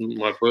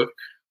book.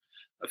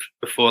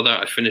 Before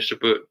that, I finished a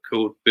book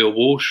called Bill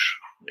Walsh.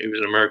 He was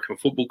an American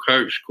football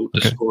coach, called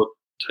The Squad,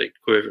 Take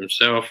Care of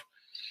Himself.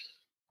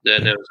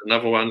 Then there was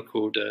another one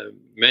called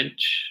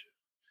Mensch,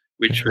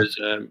 which was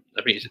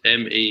I think it's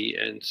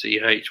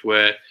MENCH,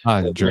 where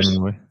the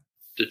German way.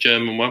 The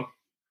German one.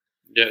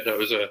 Yeah, that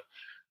was a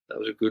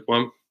good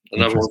one.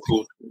 Another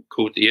one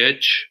called The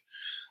Edge,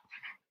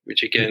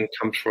 which again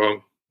comes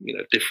from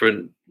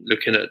different,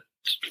 looking at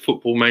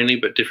football mainly,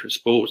 but different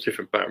sports,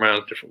 different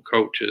backgrounds, different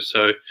cultures.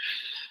 So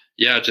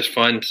I just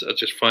find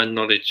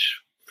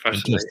knowledge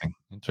fascinating.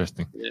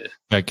 Interesting. Yeah,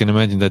 I can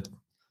imagine that.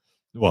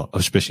 Well,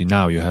 especially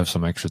now you have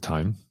some extra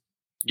time.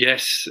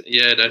 Yes,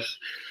 yeah,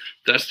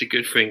 that's the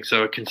good thing.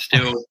 So I can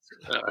still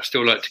I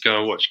still like to go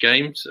and watch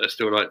games. I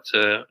still like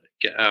to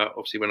get out,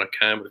 obviously, when I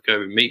can,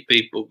 go and meet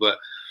people. But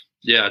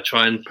I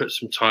try and put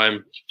some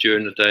time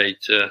during the day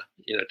to,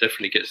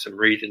 definitely get some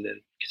reading in,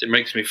 because it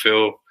makes me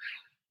feel,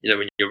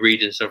 when you're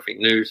reading something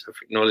new,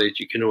 something knowledge,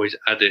 you can always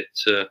add it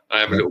to. I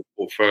have a little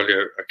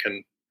portfolio.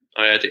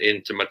 I add it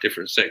into my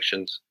different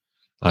sections.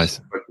 Nice.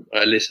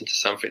 I listen to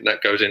something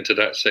that goes into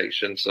that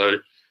section. So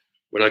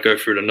when I go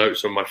through the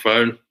notes on my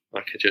phone,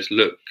 I can just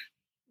look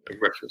and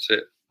reference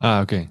it.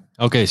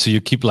 Okay. So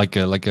you keep like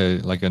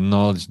a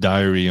knowledge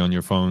diary on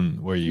your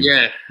phone where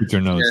you put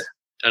your notes. Yeah.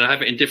 And I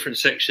have it in different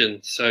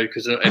sections, so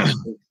because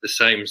everything's the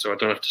same, so I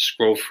don't have to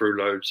scroll through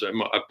loads. So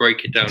I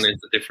break it down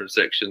into different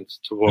sections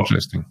to what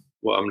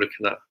I'm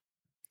looking at.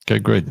 Okay,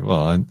 great.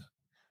 Well,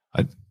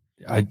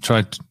 I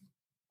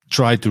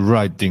try to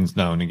write things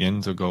down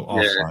again to go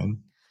offline.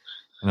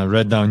 And I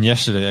read down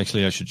yesterday.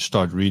 Actually, I should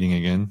start reading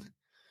again.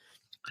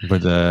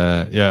 But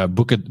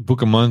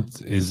book a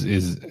month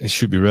it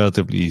should be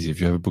relatively easy. If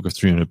you have a book of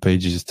 300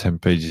 pages, it's 10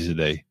 pages a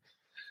day.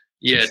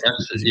 Yeah,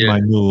 that's my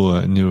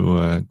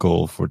new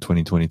goal for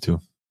 2022.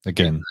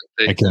 Again.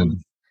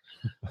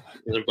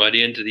 And by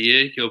the end of the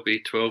year, you'll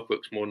be 12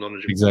 books more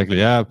knowledgeable. Exactly.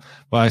 Yeah.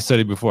 Well, I said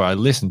it before. I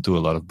listened to a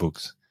lot of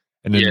books,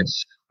 and then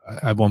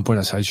at one point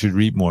I said I should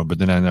read more. But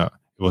then I know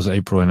it was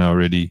April, and I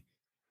already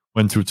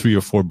went through 3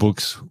 or 4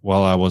 books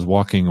while I was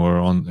walking or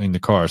in the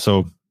car.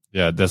 So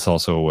yeah, that's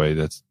also a way.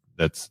 That's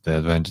the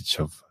advantage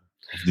of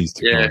these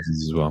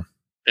technologies as well.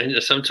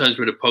 And sometimes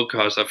with a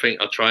podcast, I think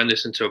I'll try and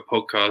listen to a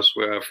podcast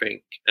where I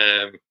think,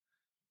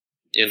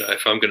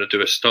 if I'm going to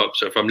do a stop.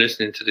 So if I'm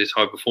listening to this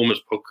high performance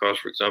podcast,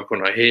 for example,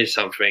 and I hear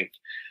something,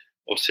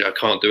 obviously I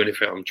can't do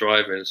anything. I'm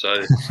driving. So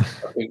I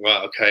think,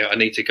 right, okay, I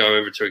need to go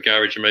over to a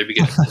garage and maybe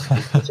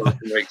so I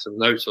can make some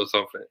notes or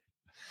something.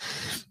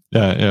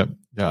 Yeah.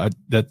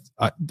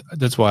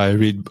 That's why I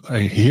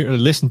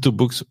listen to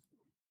books.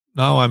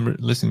 Now I'm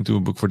listening to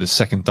a book for the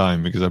second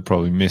time because I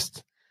probably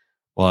missed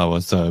while I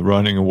was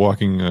running or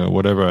walking,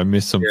 whatever. I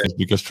missed some things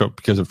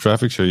because of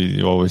traffic. So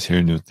you always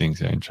hear new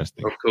things. Yeah,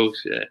 interesting. Of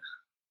course, yeah.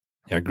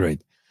 Yeah,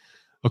 great.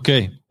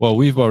 Okay, well,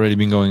 we've already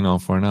been going on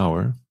for an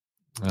hour.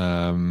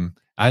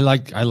 I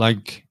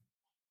like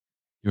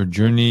your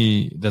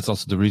journey. That's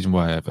also the reason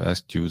why I've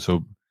asked you.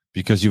 So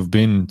because you've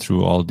been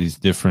through all these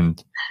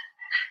different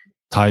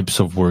types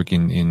of work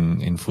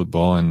in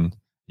football, and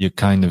you're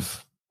kind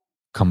of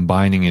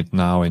combining it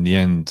now in the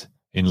end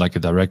in like a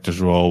director's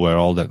role where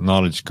all that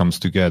knowledge comes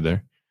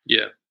together.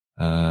 Yeah.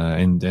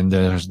 And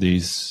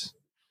there's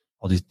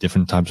all these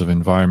different types of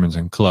environments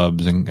and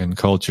clubs and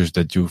cultures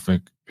that you've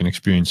been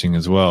experiencing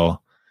as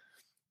well,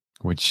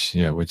 which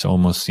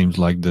almost seems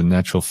like the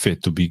natural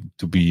fit to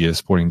be a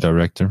sporting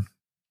director.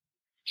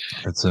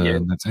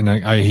 And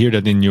I hear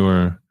that in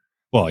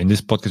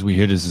this podcast we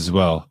hear this as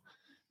well.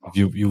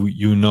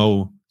 You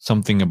know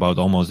something about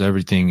almost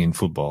everything in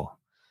football.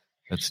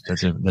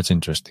 That's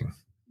interesting.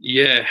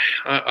 Yeah,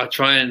 I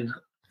try and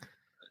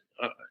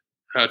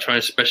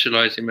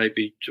specialize in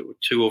maybe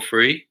 2 or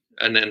 3,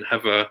 and then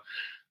have a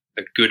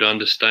good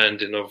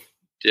understanding of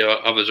the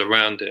others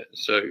around it.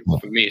 So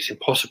for me, it's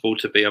impossible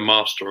to be a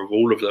master of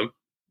all of them.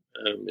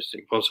 It's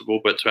impossible,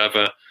 but to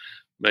have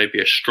maybe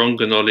a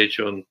stronger knowledge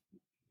on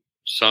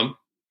some,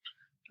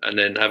 and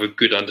then have a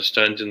good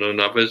understanding on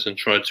others, and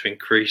try to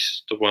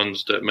increase the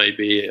ones that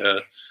maybe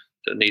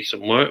that need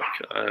some work.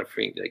 I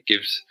think that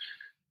gives,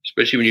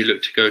 especially when you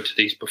look to go to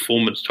these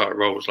performance type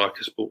roles like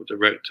a sport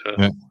director,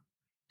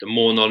 the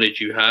more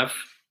knowledge you have,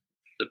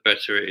 the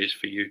better it is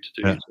for you to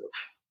do it.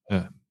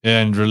 Yeah,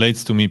 and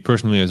relates to me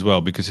personally as well,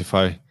 because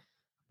I've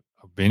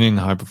been in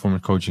high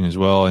performance coaching as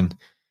well, and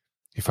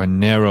if I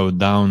narrow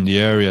down the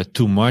area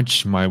too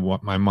much, my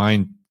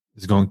mind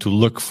is going to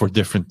look for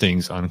different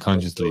things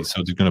unconsciously.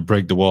 So they're going to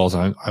break the walls.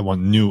 I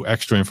want new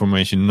extra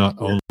information, not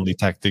only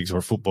tactics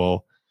or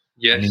football.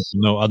 Yes. I need to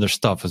know other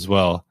stuff as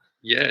well.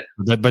 Yeah.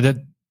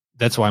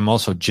 That's why I'm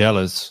also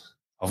jealous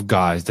of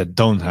guys that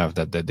don't have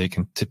that they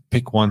can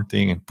pick one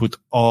thing and put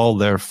all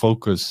their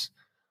focus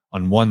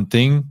on one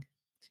thing.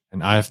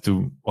 And I've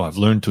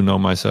learned to know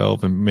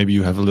myself, and maybe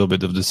you have a little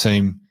bit of the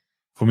same.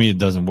 For me, it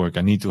doesn't work.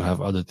 I need to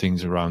have other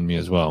things around me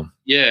as well.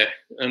 Yeah,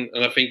 and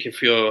I think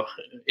if you're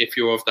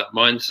of that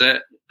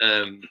mindset,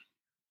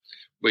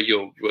 where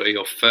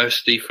you're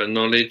thirsty for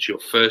knowledge, you're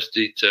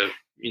thirsty to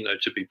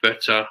be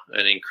better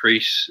and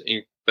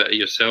better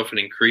yourself and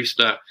increase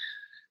that.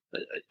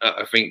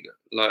 I think,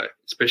 like,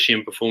 especially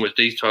in performance,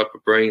 these type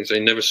of brains, they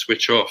never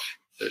switch off.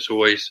 It's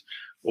always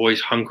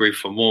hungry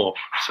for more.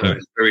 So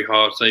it's very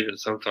hard, even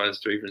sometimes,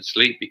 to even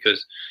sleep,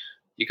 because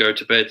you go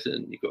to bed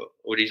and you've got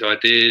all these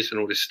ideas and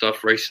all this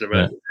stuff racing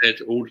around your head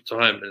all the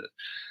time. And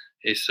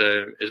it's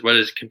as well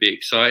as it can be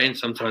exciting,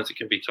 sometimes it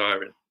can be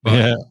tiring.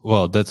 But,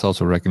 well, that's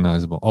also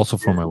recognizable, also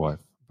for my wife,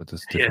 but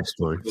that's a different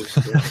story.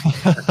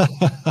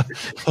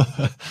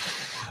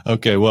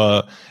 Okay,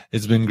 well,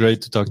 it's been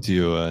great to talk to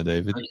you,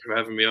 David. Thank you for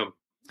having me on.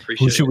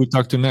 Appreciate Who should we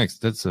talk to next?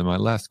 That's my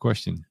last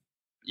question.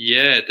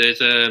 Yeah, there's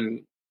a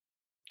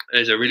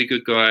really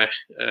good guy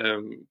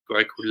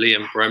called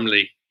Liam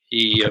Bramley.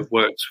 He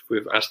works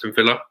with Aston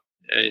Villa,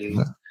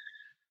 and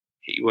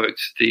he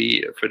works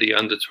for the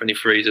under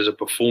 23s as a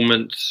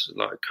performance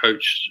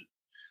coach,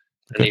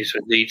 and he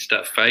sort of leads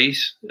that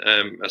phase.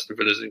 Aston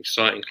Villa is an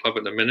exciting club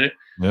at the minute.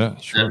 Yeah,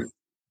 sure.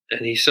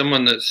 And he's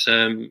someone that's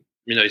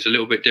he's a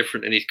little bit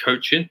different in his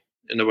coaching,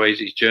 in the ways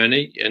his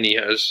journey, and he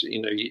has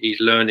he's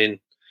learning.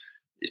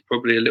 It's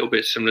probably a little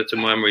bit similar to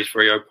mine, where he's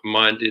very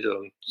open-minded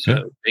on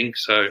certain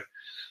things. So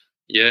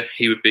yeah,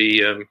 he'd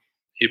be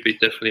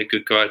definitely a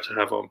good guy to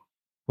have on.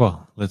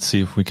 Well, let's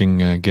see if we can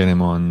get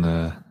him on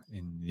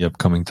in the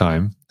upcoming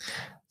time.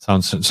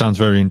 Sounds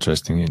very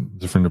interesting.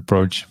 Different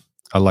approach.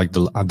 I like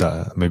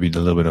maybe the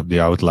little bit of the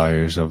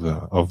outliers of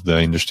the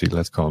industry.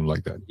 Let's call him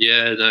like that.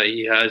 Yeah, no,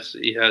 he has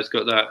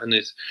got that, and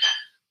it's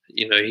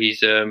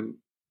he's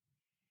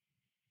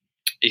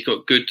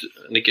got good.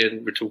 And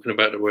again, we're talking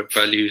about the word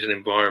values and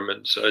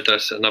environment. So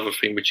that's another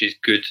thing which is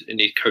good in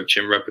his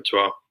coaching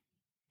repertoire.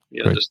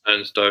 He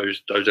understands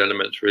those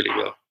elements really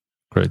well.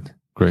 Great.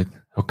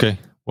 Okay.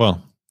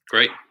 Well,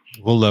 great.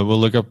 We'll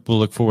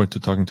look forward to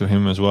talking to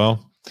him as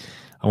well.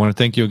 I want to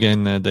thank you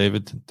again,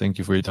 David. Thank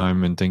you for your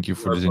time, and thank you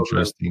for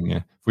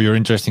your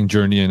interesting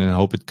journey. And I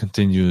hope it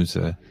continues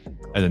at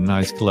a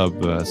nice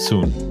club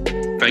soon.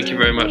 Thank you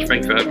very much.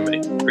 Thank you for having me.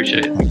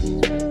 Appreciate it.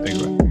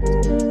 Thank you.